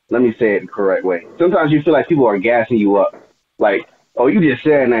 let me say it the correct way. Sometimes you feel like people are gassing you up. Like, oh, you just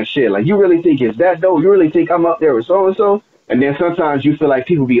saying that shit. Like, you really think it's that dope? You really think I'm up there with so-and-so? And then sometimes you feel like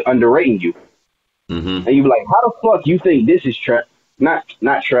people be underrating you. And you be like, how the fuck you think this is not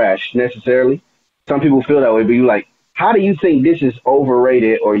trash necessarily? Some people feel that way, but you like, how do you think this is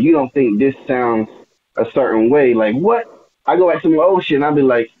overrated, or you don't think this sounds a certain way? Like, what? I go back to my old shit and I be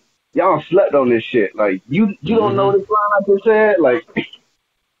like, y'all slept on this shit. Like, you don't know this line I just said? Like,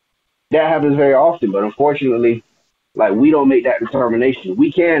 that happens very often, but unfortunately, like we don't make that determination.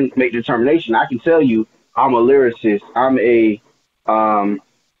 We can make determination. I can tell you, I'm a lyricist. Um,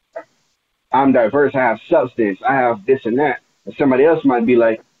 I'm diverse. I have substance. I have this and that. And somebody else might be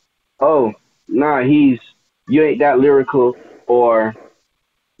like, oh, nah, you ain't that lyrical, or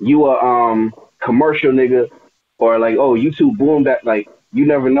you a commercial nigga, or like, oh, you too boom back. Like, you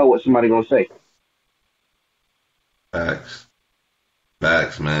never know what somebody gonna say. Facts.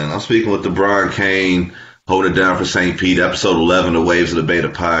 Facts, man. I'm speaking with Dabron Kain, holding it down for St. Pete, episode 11 of Waves of the Beta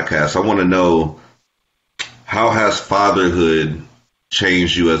podcast. I want to know, how has fatherhood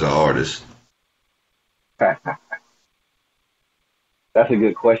changed you as an artist? That's a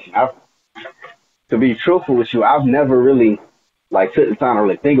good question. To be truthful with you, I've never really like took the time to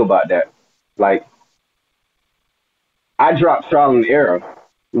really think about that. Like, I dropped Trial and Error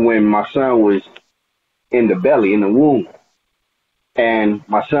when my son was in the belly, in the womb. And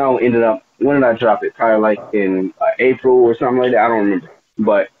my son ended up, when did I drop it? Probably like in April or something like that. I don't remember.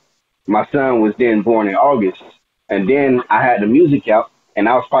 But my son was then born in August. And then I had the music out, and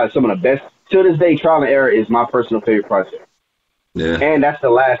that was probably some of the best. To this day, Trial and Error is my personal favorite project. Yeah. And that's the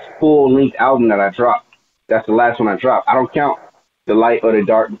last full-length album that I dropped. That's the last one I dropped. I don't count The Light or The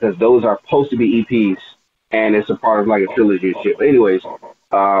Dark because those are supposed to be EPs, and it's a part of like a trilogy and shit. But anyways,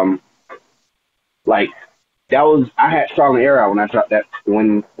 like, that was, I had Trial and Error when I dropped that,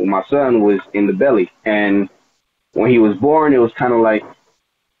 when my son was in the belly. And when he was born, it was kind of like,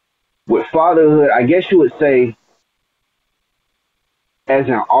 with fatherhood, I guess you would say, as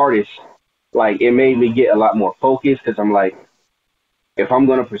an artist, like, it made me get a lot more focused because I'm like, if I'm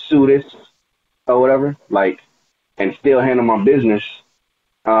going to pursue this or whatever, like, and still handle my business,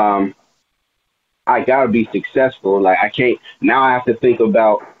 I got to be successful. Like, I can't, now I have to think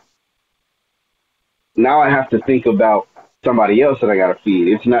about somebody else that I got to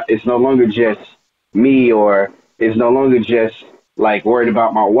feed. It's no longer just me, or it's no longer just like worried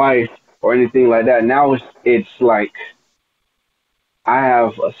about my wife or anything like that. Now it's like, I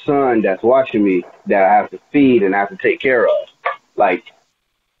have a son that's watching me that I have to feed and I have to take care of. Like,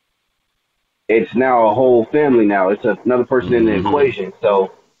 it's now a whole family now. It's another person in the equation.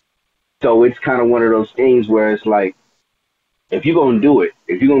 So it's kind of one of those things where it's like, if you're going to do it,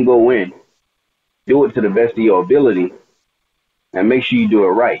 if you're going to go in, do it to the best of your ability and make sure you do it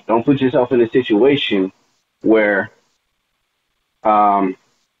right. Don't put yourself in a situation where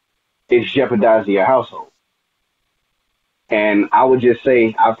it's jeopardizing your household. And I would just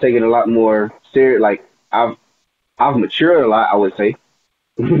say I've taken a lot more serious, like I've matured a lot, I would say,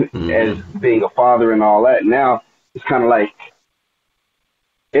 as being a father and all that. Now it's kind of like,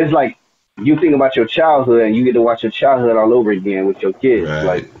 it's like you think about your childhood and you get to watch your childhood all over again with your kids. Right.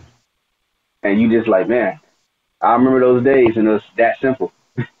 Like, and you just like, man, I remember those days and it was that simple.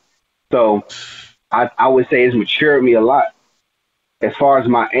 So I would say it's matured me a lot as far as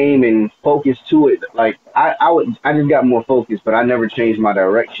my aim and focus to it. Like I just got more focused, but I never changed my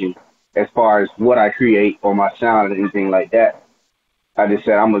direction as far as what I create or my sound or anything like that. I just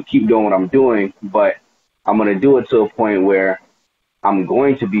said, I'm going to keep doing what I'm doing, but I'm going to do it to a point where I'm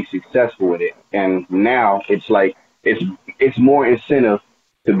going to be successful with it. And now it's like, it's more incentive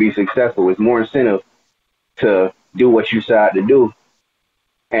to be successful. It's more incentive to do what you decide to do.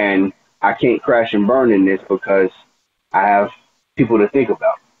 And I can't crash and burn in this because I have people to think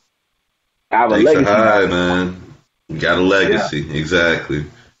about. I have a legacy. High, man. You got a legacy. Yeah.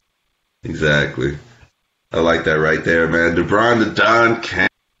 Exactly. I like that right there, man. Dabron the Don Kain,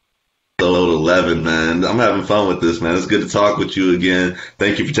 episode 11, man. I'm having fun with this, man. It's good to talk with you again.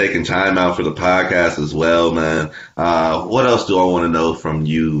 Thank you for taking time out for the podcast as well, man. What else do I want to know from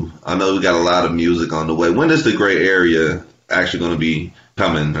you? I know we got a lot of music on the way. When is the Gray Area actually going to be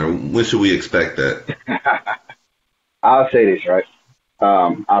coming, or when should we expect that? I'll say this, right?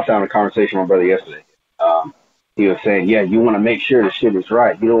 I was having a conversation with my brother yesterday. He was saying, yeah, you want to make sure the shit is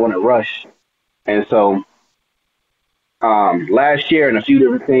right. You don't want to rush. And so last year and a few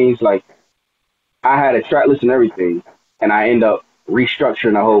different things, like I had a track list and everything, and I end up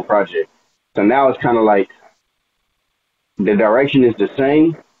restructuring the whole project. So now it's kind of like the direction is the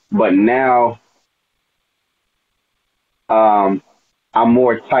same, but now I'm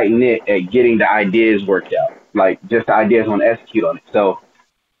more tight-knit at getting the ideas worked out, like just the ideas on execute on it. So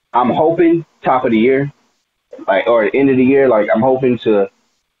I'm hoping top of the year, like, or end of the year, like I'm hoping to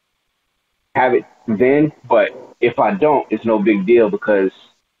have it then, but if I don't, it's no big deal because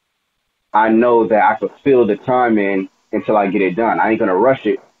I know that I could fill the time in until I get it done. I ain't going to rush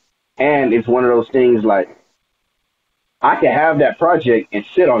it. And it's one of those things like I can have that project and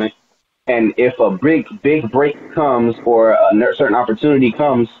sit on it. And if a big break comes or a certain opportunity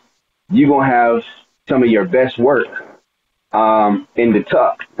comes you're gonna have some of your best work in the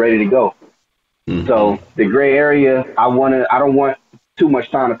tuck, ready to go. Mm-hmm. So the gray area, I don't want too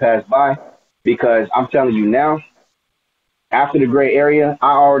much time to pass by, because I'm telling you now, after the gray area,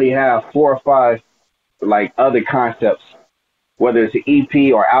 I already have 4 or 5 like other concepts, whether it's an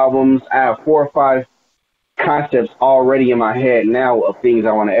EP or albums. I have 4 or 5 concepts already in my head now of things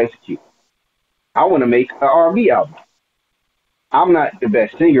I want to execute. I want to make an R&B album. I'm not the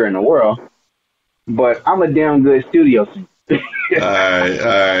best singer in the world, but I'm a damn good studio singer. All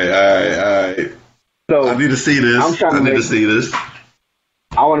right. So I need to see this. I need to see this.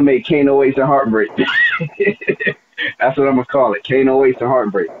 I want to make K-No-8s and Heartbreak. That's what I'm going to call it, K-No-8s and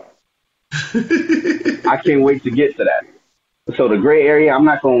Heartbreak. I can't wait to get to that. So the gray area,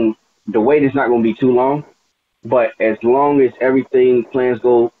 the wait is not going to be too long, but as long as everything, plans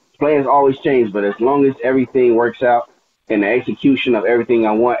always change, but as long as everything works out and the execution of everything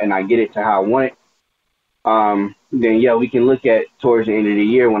I want and I get it to how I want it, then yeah, we can look at towards the end of the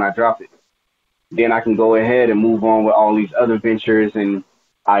year when I drop it. Then I can go ahead and move on with all these other ventures and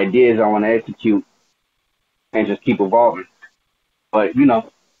ideas I want to execute and just keep evolving. But, you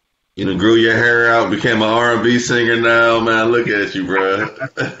know, grew your hair out, became an R&B singer now, man. Look at you, bro.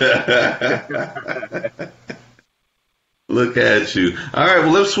 Look at you. All right,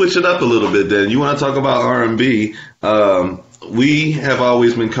 well, let's switch it up a little bit then. You want to talk about R&B? We have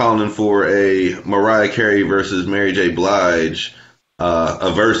always been calling for a Mariah Carey versus Mary J. Blige,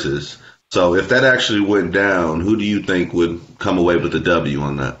 a versus. So if that actually went down, who do you think would come away with the W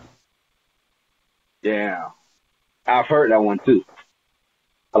on that? Yeah, I've heard that one too.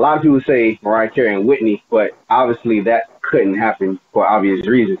 A lot of people say Mariah Carey and Whitney, but obviously that couldn't happen for obvious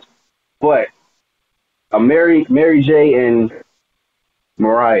reasons. But a Mary J. and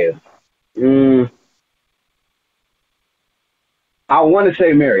Mariah. I want to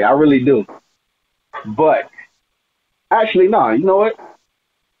say Mary, I really do. But actually, no, you know what?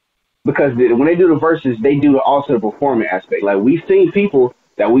 Because when they do the verses, they do also the performance aspect. Like, we've seen people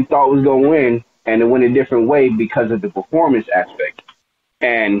that we thought was going to win, and it went a different way because of the performance aspect.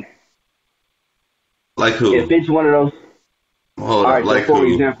 And like who? If it's one of those, all right, like so for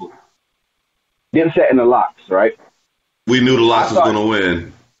who? example, them setting the locks, right? We knew the locks was going to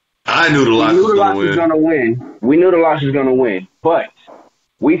win. I knew the locks was going to win. We knew the locks was going to win, but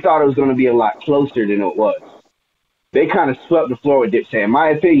we thought it was going to be a lot closer than it was. They kind of swept the floor with Dipset, in my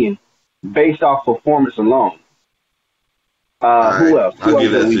opinion, based off performance alone. Who else? I'll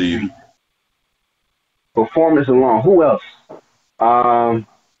give that to you. Performance alone. Who else?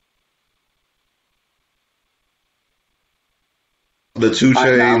 The 2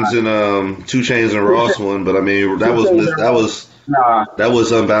 Chainz and Ross one, but I mean that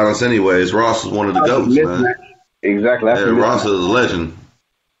was unbalanced anyways. Ross is one of the GOATs, man. Exactly. Ross is a legend.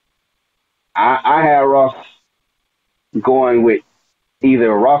 I had Ross going with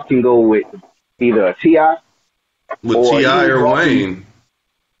Ross can go with either a T.I. With T.I. or Wayne.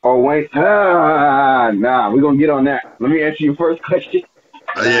 Or Wayne. Nah, we're going to get on that. Let me answer your first question.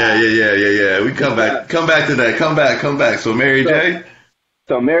 Yeah. We come back to that. Come back. So Mary J?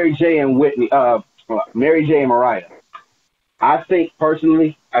 So Mary J and Whitney, Mary J and Mariah. I think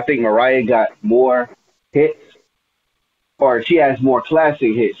Mariah got more hits, or she has more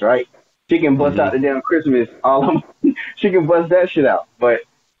classic hits, right? She can bust out the damn Christmas, she can bust that shit out. But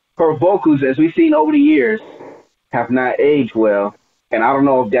her vocals, as we've seen over the years, have not aged well. And I don't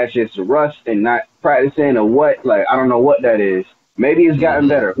know if that's just rust and not practicing or what. Like, I don't know what that is. Maybe it's gotten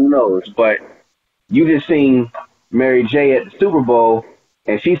better. Who knows? But you just seen Mary J at the Super Bowl,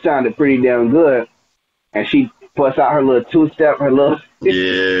 and she sounded pretty damn good. And she puts out her little 2-step, her little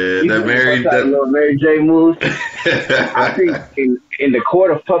little Mary J moves. I think in the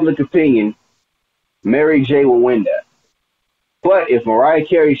court of public opinion, Mary J will win that. But if Mariah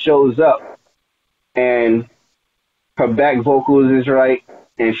Carey shows up and her back vocals is right,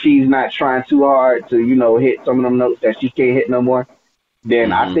 and she's not trying too hard to, hit some of them notes that she can't hit no more,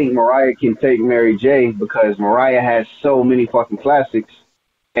 then I think Mariah can take Mary J, because Mariah has so many fucking classics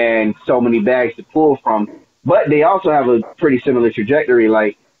and so many bags to pull from. But they also have a pretty similar trajectory.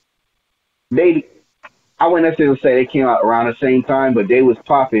 Like, I wouldn't necessarily say they came out around the same time, but they was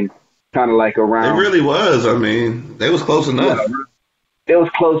popping kind of like around. It really was. I mean, they was close enough. Yeah, it was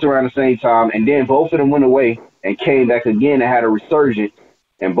close around the same time, and then both of them went away and came back again and had a resurgence,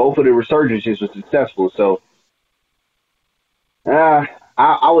 and both of the resurgences were successful. So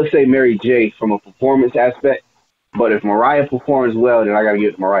I would say Mary J from a performance aspect, but if Mariah performs well, then I got to give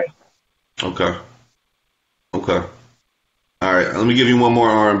it to Mariah. Okay. All right, let me give you one more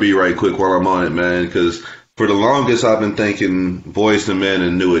R&B right quick while I'm on it, man, because for the longest, I've been thinking Boys to Men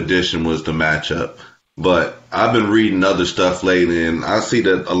and New Edition was the matchup. But I've been reading other stuff lately, and I see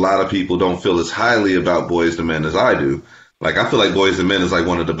that a lot of people don't feel as highly about Boys to Men as I do. Like, I feel like Boys to Men is like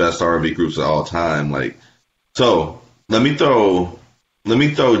one of the best R&B groups of all time. Like, so let me throw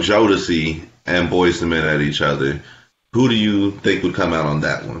Jodeci and Boys to Men at each other. Who do you think would come out on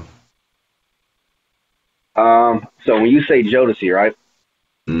that one? So when you say Jodeci, right?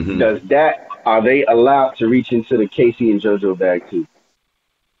 Mm-hmm. Are they allowed to reach into the Casey and JoJo bag too?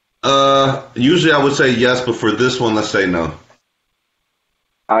 Usually I would say yes, but for this one, let's say no.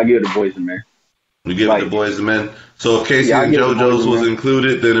 I'll give it to Boys and Men. You give it to Boys and Men? So if Casey and JoJo's was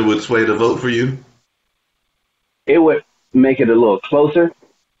included, then it would sway the vote for you? It would make it a little closer.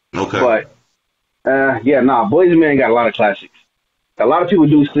 Okay. But, Boys and Men got a lot of classics. A lot of people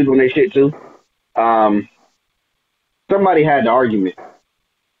do sleep on their shit too. Somebody had the argument.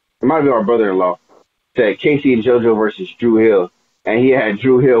 It might be our brother-in-law. Said Casey and JoJo versus Drew Hill. And he had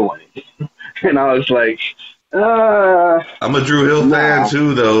Drew Hill on it. And I was like, I'm a Drew Hill fan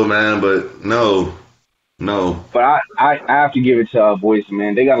too, though, man, but no. But I have to give it to Boys and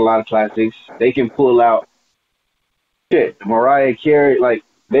Men. They got a lot of classics. They can pull out shit. Mariah Carey, like,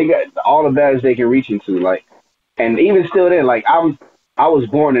 they got all the battles they can reach into, like, and even still then, like, I was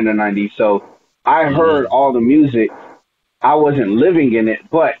born in the 90s, so I heard all the music. I wasn't living in it,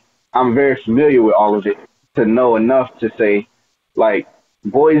 but I'm very familiar with all of it to know enough to say, like,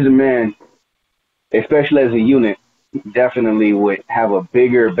 Boys and Men, especially as a unit, definitely would have a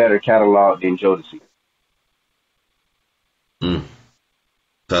bigger, better catalog than Jodeci.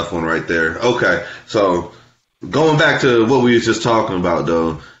 Tough one right there. Okay, so going back to what we was just talking about,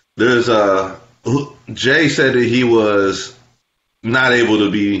 though, there's Jay said that he was not able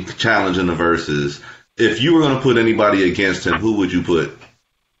to be challenging the verses. If you were going to put anybody against him, who would you put?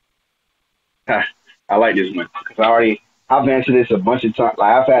 I like this one because I've answered this a bunch of times.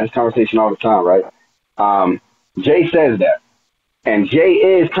 Like, I've had this conversation all the time, right? Jay says that, and Jay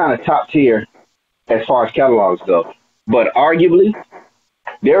is kind of top tier as far as catalogs go. But arguably,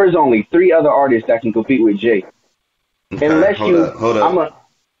 there is only 3 other artists that can compete with Jay. Okay, unless hold up.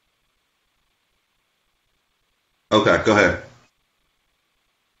 Okay, go ahead.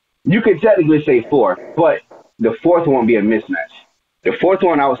 You could technically say 4, but the 4th one would be a mismatch. The 4th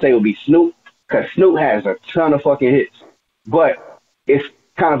one I would say would be Snoop, because Snoop has a ton of fucking hits. But it's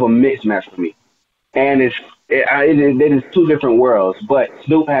kind of a mismatch for me. And it is 2 different worlds, but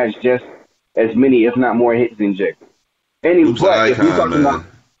Snoop has just as many, if not more, hits than Jay. Anyway, but if we talking about,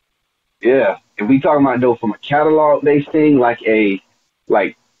 if we talking about though from a catalog-based thing, like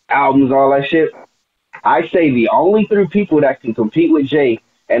albums, all that shit, I say the only 3 people that can compete with Jay,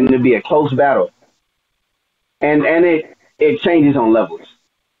 and it'll be a close battle, and it changes on levels.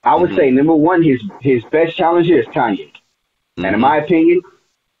 I would say number 1, his best challenger is Kanye, and in my opinion,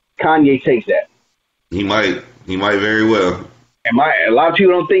 Kanye takes that. He might very well. And a lot of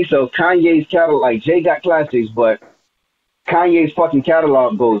people don't think so. Kanye's catalog, like Jay got classics, but Kanye's fucking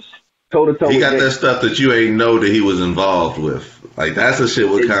catalog goes toe to toe. He got that stuff that you ain't know that he was involved with. Like, that's the shit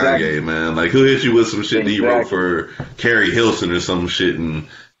with Kanye, man. Like, who hit you with some shit that you wrote for Carrie Hilson or some shit and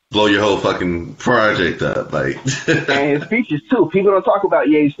blow your whole fucking project up? Like, and his features too. People don't talk about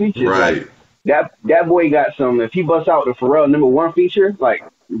Ye's features. Right. Like, that boy got some. If he busts out the Pharrell number 1 feature, like,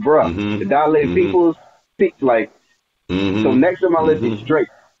 bruh, the Dilated People's, like. So next on my list is Drake.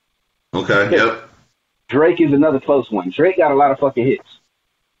 Okay. Yep. Drake is another close one. Drake got a lot of fucking hits.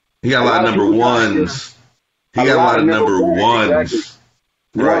 He got a lot of number ones. He got a lot of number ones.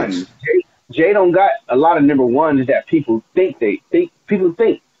 Exactly. Right. Jay don't got a lot of number ones that people think people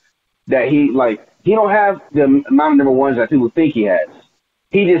think that he don't have the amount of number ones that people think he has.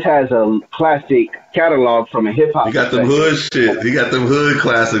 He just has a classic catalog from a hip hop. He got them hood shit. He got them hood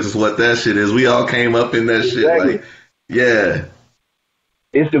classics is what that shit is. We all came up in that shit. Like, yeah.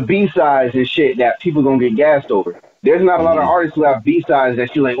 It's the B-sides and shit that people gonna get gassed over. There's not a lot of artists who have B-sides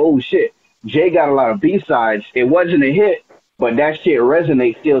that you're like, oh shit, Jay got a lot of B-sides. It wasn't a hit, but that shit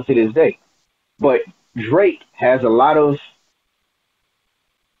resonates still to this day. But Drake has a lot of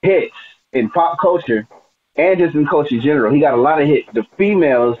hits in pop culture and just in culture in general. He got a lot of hits. The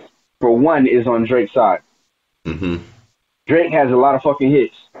females, for one, is on Drake's side. Drake has a lot of fucking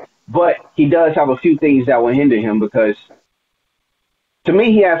hits. But he does have a few things that will hinder him because, to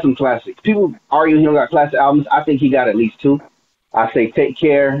me, he has some classics. People argue he don't got classic albums. I think he got at least 2. I say Take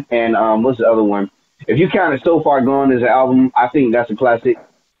Care and what's the other one? If you count it So Far Gone as an album, I think that's a classic.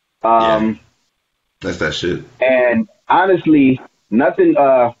 That's that shit. And honestly, nothing.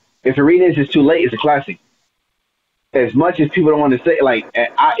 If the reading is too late, it's a classic. As much as people don't want to say, like,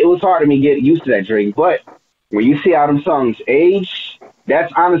 it was hard for me to get used to that Drake, but When you see how them songs age,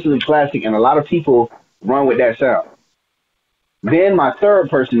 that's honestly a classic, and a lot of people run with that sound. Then my third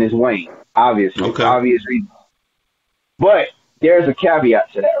person is Wayne, obviously, Okay. obvious reasons. But there's a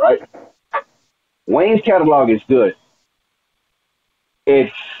caveat to that, right? Wayne's catalog is good,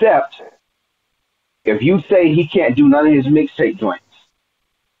 except if you say he can't do none of his mixtape joints,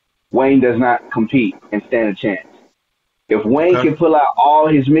 Wayne does not compete and stand a chance. If Wayne can pull out all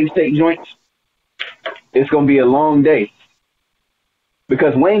his mixtape joints, it's going to be a long day.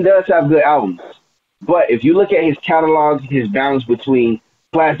 Because Wayne does have good albums. But if you look at his catalog, his balance between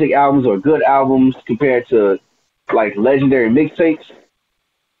classic albums or good albums compared to like legendary mixtapes,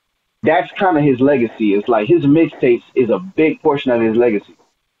 that's kind of his legacy. It's like his mixtapes is a big portion of his legacy.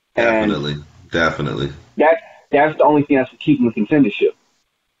 Definitely. That's the only thing that's keeping the contendership.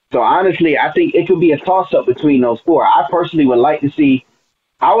 So honestly, I think it could be a toss-up between those four. I personally would like to see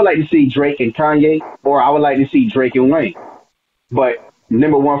Drake and Kanye, or I would like to see Drake and Wayne. But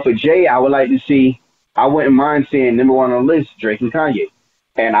number one for Jay, I wouldn't mind seeing number one on the list, Drake and Kanye.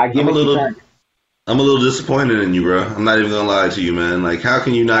 And I give it to Kanye. I'm a little disappointed in you, bro. I'm not even gonna lie to you, man. Like, how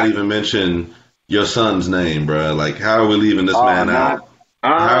can you not even mention your son's name, bro? Like, how are we leaving this man out?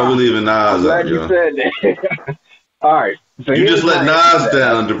 How are we leaving Nas out, yo? You said that. All right. So you just let Nas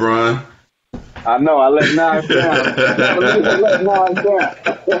down, Dabron. I know, I let Nas down.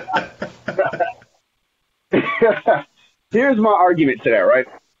 Here's my argument to that, right?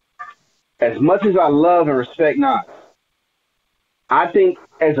 As much as I love and respect Nas, I think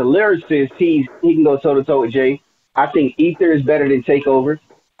as a lyricist, he can go toe-to-toe with Jay. I think Ether is better than Takeover.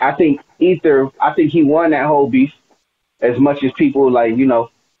 I think he won that whole beef. As much as people the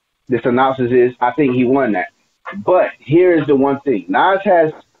synopsis is, I think he won that. But here's the one thing. Nas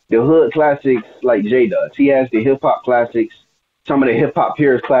has the hood classics like Jay does. He has the hip-hop classics, some of the hip-hop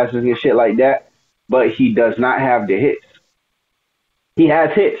purist classics and shit like that, but he does not have the hits. He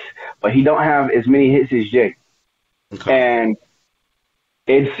has hits, but he don't have as many hits as Jay. Okay. And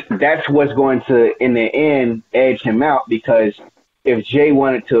that's what's going to, in the end, edge him out, because if Jay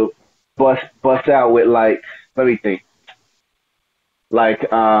wanted to bust out with, like, let me think. Like,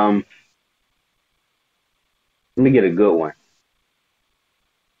 let me get a good one.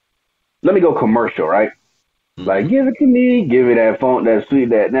 Let me go commercial, right? Mm-hmm. Like, give it to me, give it that funk, that sweet,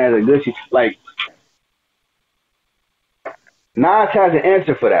 that good shit. Like, Nas has an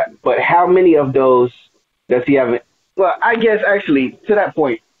answer for that, but how many of those does he have? Well, I guess actually to that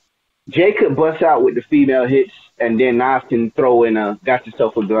point, Jay could bust out with the female hits, and then Nas can throw in a "Got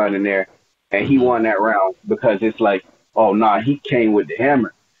Yourself a Gun" in there, and he won that round because it's like, oh nah, he came with the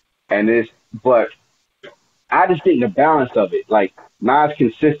hammer, but I just think the balance of it, like Nas'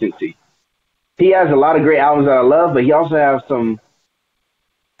 consistency. He has a lot of great albums that I love, but he also has some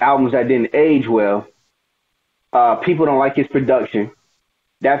albums that didn't age well. People don't like his production.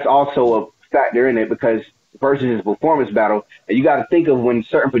 That's also a factor in it, because versus his performance battle, and you got to think of when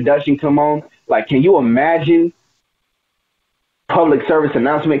certain production come on. Like, can you imagine public service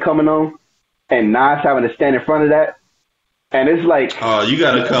announcement coming on and Nas having to stand in front of that? And it's like, oh, you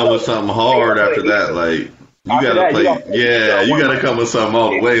got to come with something hard after that. Like, you got to play. You got to come with something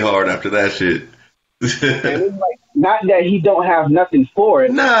all the way hard after that shit. And it's like, not that he don't have nothing for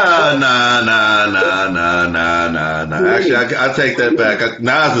it. Nah. Actually, I take that back.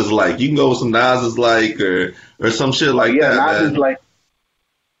 Nas is like, you can go with some Nas is like, or some shit like that.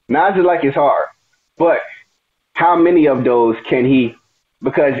 Nas is like it's hard, but how many of those can he?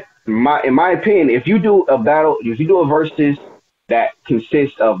 Because in my opinion, if you do a battle, if you do a versus that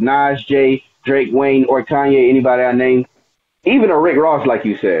consists of Nas, Jay, Drake, Wayne, or Kanye, anybody I named, even a Rick Ross, like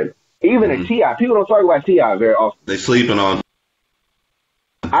you said. Even a T.I. People don't talk about T.I. very often. They sleeping on.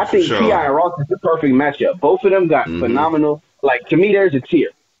 I think T.I. and Ross is the perfect matchup. Both of them got phenomenal. Like, to me, there's a tier.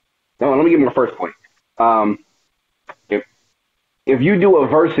 No, let me give my first point. If you do a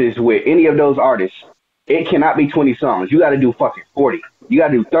versus with any of those artists, it cannot be 20 songs. You got to do fucking 40. You got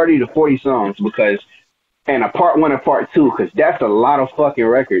to do 30 to 40 songs and a part 1 and part 2, because that's a lot of fucking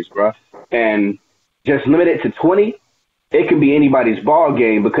records, bro. And just limit it to 20. It can be anybody's ball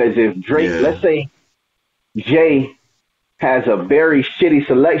game, because if Drake, let's say Jay has a very shitty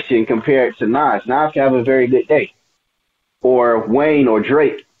selection compared to Nas can have a very good day. Or Wayne or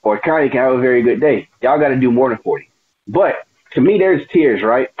Drake or Kanye can have a very good day. Y'all got to do more than 40. But to me, there's tiers,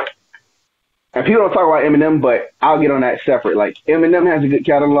 right? And people don't talk about Eminem, but I'll get on that separate. Like, Eminem has a good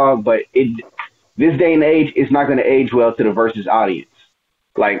catalog, but this day and age, it's not going to age well to the versus audience.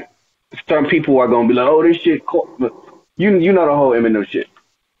 Like, some people are going to be like, oh, this shit cool. You know the whole Eminem shit.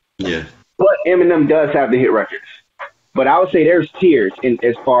 Yeah. But Eminem does have the hit records. But I would say there's tiers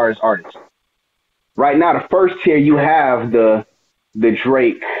as far as artists. right now, the first tier, you have the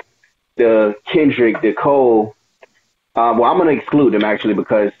Drake, the Kendrick, the Cole. Well, I'm going to exclude them, actually,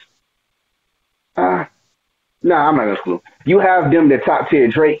 because, I'm not going to exclude. You have them, the top tier,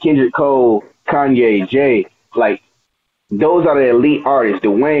 Drake, Kendrick, Cole, Kanye, Jay. Like, those are the elite artists, the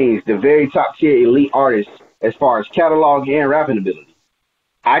Waynes, the very top tier elite artists as far as catalog and rapping ability.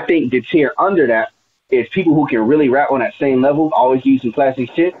 I think the tier under that is people who can really rap on that same level, always use some classic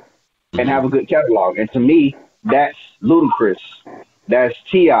shit, and have a good catalog. And to me, that's Ludacris, that's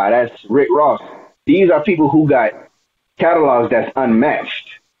T.I., that's Rick Ross. These are people who got catalogs that's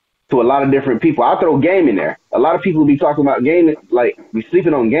unmatched to a lot of different people. I throw Game in there. A lot of people be talking about Game, like, be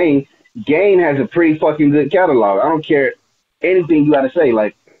sleeping on Game. Game has a pretty fucking good catalog. I don't care anything you got to say.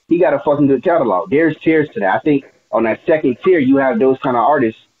 Like, he got a fucking good catalog. There's tiers to that. I think on that second tier, you have those kind of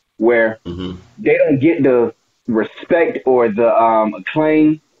artists where they don't get the respect or the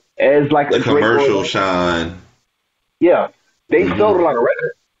acclaim as like the a commercial shine. Yeah, they sold a lot of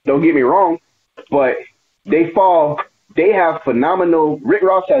records. Don't get me wrong, but they fall. They have phenomenal. Rick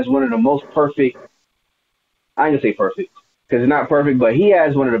Ross has one of the most perfect. I ain't gonna say perfect because it's not perfect, but he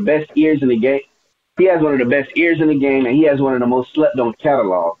has one of the best ears in the game. He has one of the best ears in the game, and he has one of the most slept on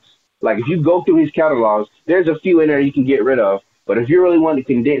catalogs. Like, if you go through his catalogs, there's a few in there you can get rid of. But if you really want to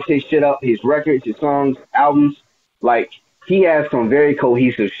condense his shit up, his records, his songs, albums, like, he has some very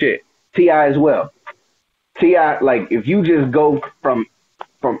cohesive shit. T.I. as well. T.I., like, if you just go from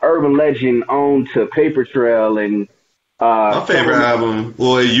Urban Legend on to Paper Trail and... my favorite album,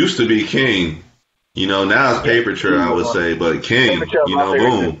 well, it used to be King. You know, now it's Paper Trail, I would say, but King, you know,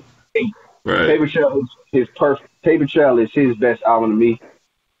 boom. Right. Paper Trail is his perfect. Paper Trail is his best album to me.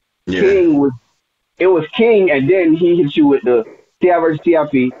 Yeah. King was King, and then he hit you with the T.I. versus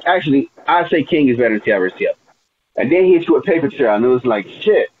T.I.P. Actually, I say King is better than T.I. versus T.I.P. And then he hit you with Paper Trail, and it was like,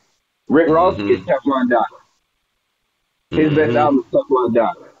 shit. Rick Ross is Teflon Don. His best album is Teflon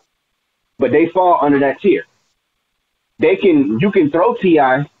Don. But they fall under that tier. You can throw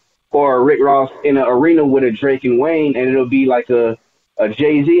T.I. or Rick Ross in an arena with a Drake and Wayne, and it'll be like a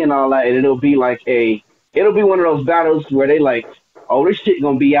Jay-Z and all that, and it'll be one of those battles where they like, oh, this shit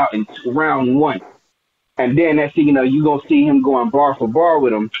gonna be out in round one. And then next thing you know, you gonna see him going bar for bar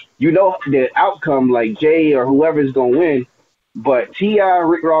with him. You know the outcome, like Jay or whoever is gonna win. But T.I.,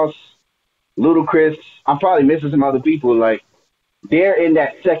 Rick Ross, Ludacris, I'm probably missing some other people, like, they're in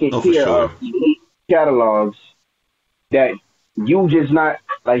that second tier of elite catalogs that you just not,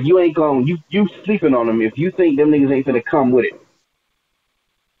 like, you ain't gonna, you sleeping on them if you think them niggas ain't gonna come with it.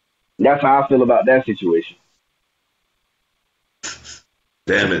 That's how I feel about that situation.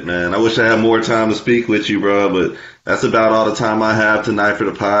 Damn it, man. I wish I had more time to speak with you, bro, but that's about all the time I have tonight for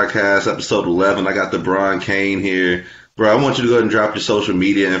the podcast, episode 11. I got Dabron Kain here. Bro, I want you to go ahead and drop your social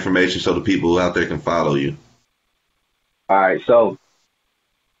media information so the people out there can follow you. All right, so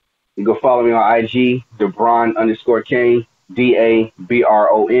you can follow me on IG, Dabron_Kain, DABRON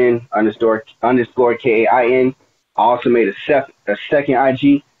 _KAIN. I also made a second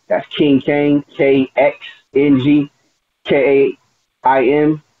IG. That's King Kane, KXNGKAIN.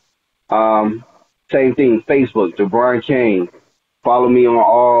 Same thing, Facebook, Dabron Kain. Follow me on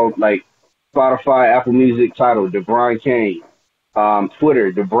all, like, Spotify, Apple Music, title, Dabron Kain.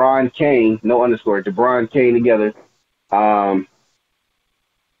 Twitter, Dabron Kain, no underscore, Dabron Kain together.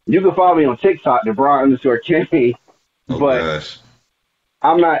 You can follow me on TikTok, Dabron_Kain. But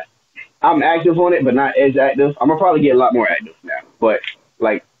I'm active on it, but not as active. I'm gonna probably get a lot more active now. But,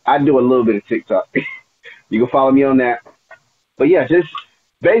 like, I do a little bit of TikTok. You can follow me on that. But yeah, just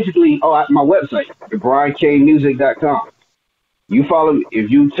basically, my website, DabronKmusic.com. You follow me, if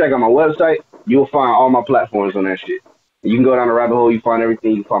you check out my website, you'll find all my platforms on that shit. You can go down the rabbit hole, you find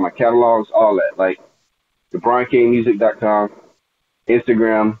everything, you find my catalogs, all that. Like, DabronKmusic.com,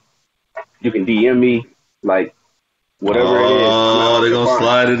 Instagram, you can DM me, like, whatever it is. Oh, they're going to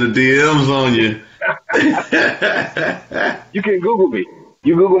slide in the DMs on you. You can Google me.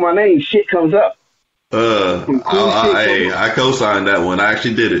 You Google my name, shit comes up. I co-signed that one. I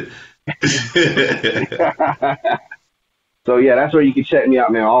actually did it. So yeah, that's where you can check me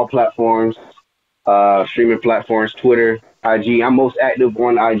out, man. All platforms, streaming platforms, Twitter, IG. I'm most active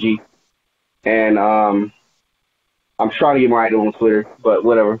on IG, and I'm trying to get more active on Twitter, but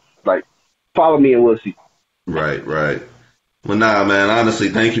whatever. Like, follow me and we'll see. Right. Well, nah, man, honestly,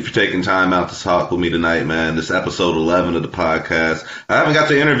 thank you for taking time out to talk with me tonight, man. This episode 11 of the podcast. I haven't got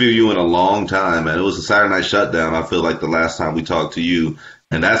to interview you in a long time, man. It was a Saturday night shutdown, I feel like, the last time we talked to you,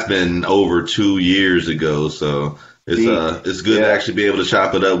 and that's been over 2 years ago, so it's good to actually be able to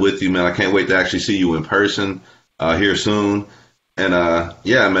chop it up with you, man. I can't wait to actually see you in person here soon. And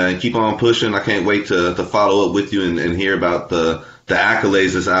yeah, man, keep on pushing. I can't wait to follow up with you and hear about the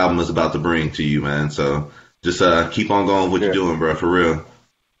accolades this album is about to bring to you, man. So just keep on going with what you're doing, bro, for real.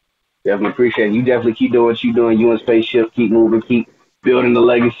 Definitely appreciate it. You definitely keep doing what you're doing. You and Spaceship, keep moving, keep building the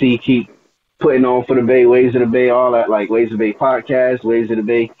legacy, keep putting on for the Bay, Waves of the Bay, all that, like Waves of the Bay podcast, Waves of the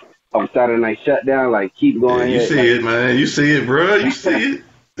Bay on Saturday Night Shutdown. Like, keep going. Yeah, you see it, man. You see it, bro. You see it.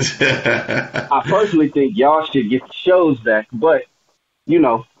 I personally think y'all should get the shows back, but you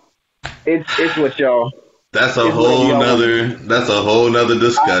know, it's what y'all. That's a whole nother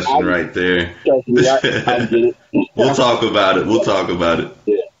discussion right there. I get it. We'll talk about it.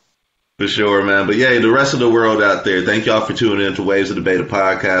 Yeah. For sure, man. But yeah, the rest of the world out there, thank y'all for tuning in to Waves of the Bay, the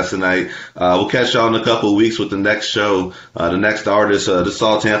podcast tonight. We'll catch y'all in a couple of weeks with the next show, the next artist. This is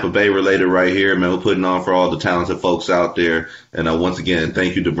all Tampa Bay related right here, man. We're putting on for all the talented folks out there. And once again,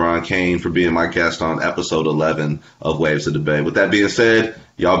 thank you, Dabron Kain, for being my guest on episode 11 of Waves of the Bay. With that being said,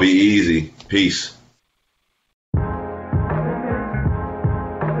 y'all be easy. Peace.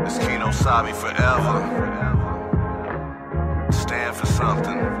 This Kino Sabi forever. Stand for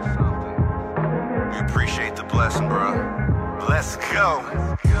something. We appreciate the blessing, bro. Let's go.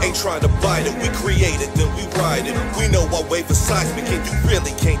 Ain't trying to bite it, we create it, then we ride it. We know our wave is seismic and you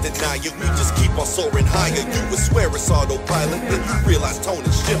really can't deny it. We just keep on soaring higher. You would swear it's autopilot, then you realize tone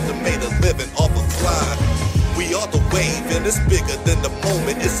and shift and made a living off a fly. We are the wave and it's bigger than the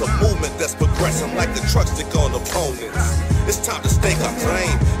moment. It's a movement that's progressing like the trucks stick on opponents. It's time to stake our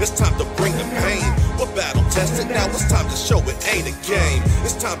claim. It's time to bring the pain. We're battle tested, now it's time to show it ain't a game.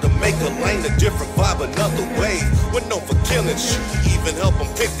 It's time to make a lane, a different vibe, another wave. We're known for killing, even help them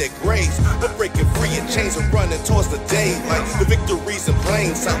pick their graves. We're breaking free in chains and running towards the day. Like the victories in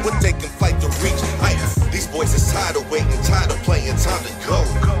plain sight, we're taking flight to reach heights. These boys is tired of waiting, tired of playing, time to go.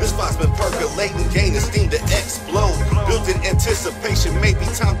 This vibe's been percolating, gaining steam to explode. Building anticipation, maybe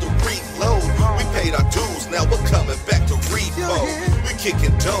time to reload. We paid our dues, now we're coming back to repo. We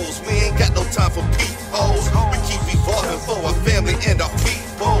kicking doors, we ain't got no time for peepholes. We keep evolving for our family and our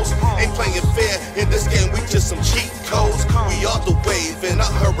peoples. Ain't playing fair in this game, we just some cheat codes. We are the wave and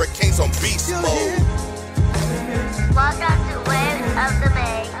our hurricanes on beast mode. Welcome to Waves of the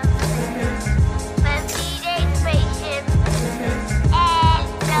Bay.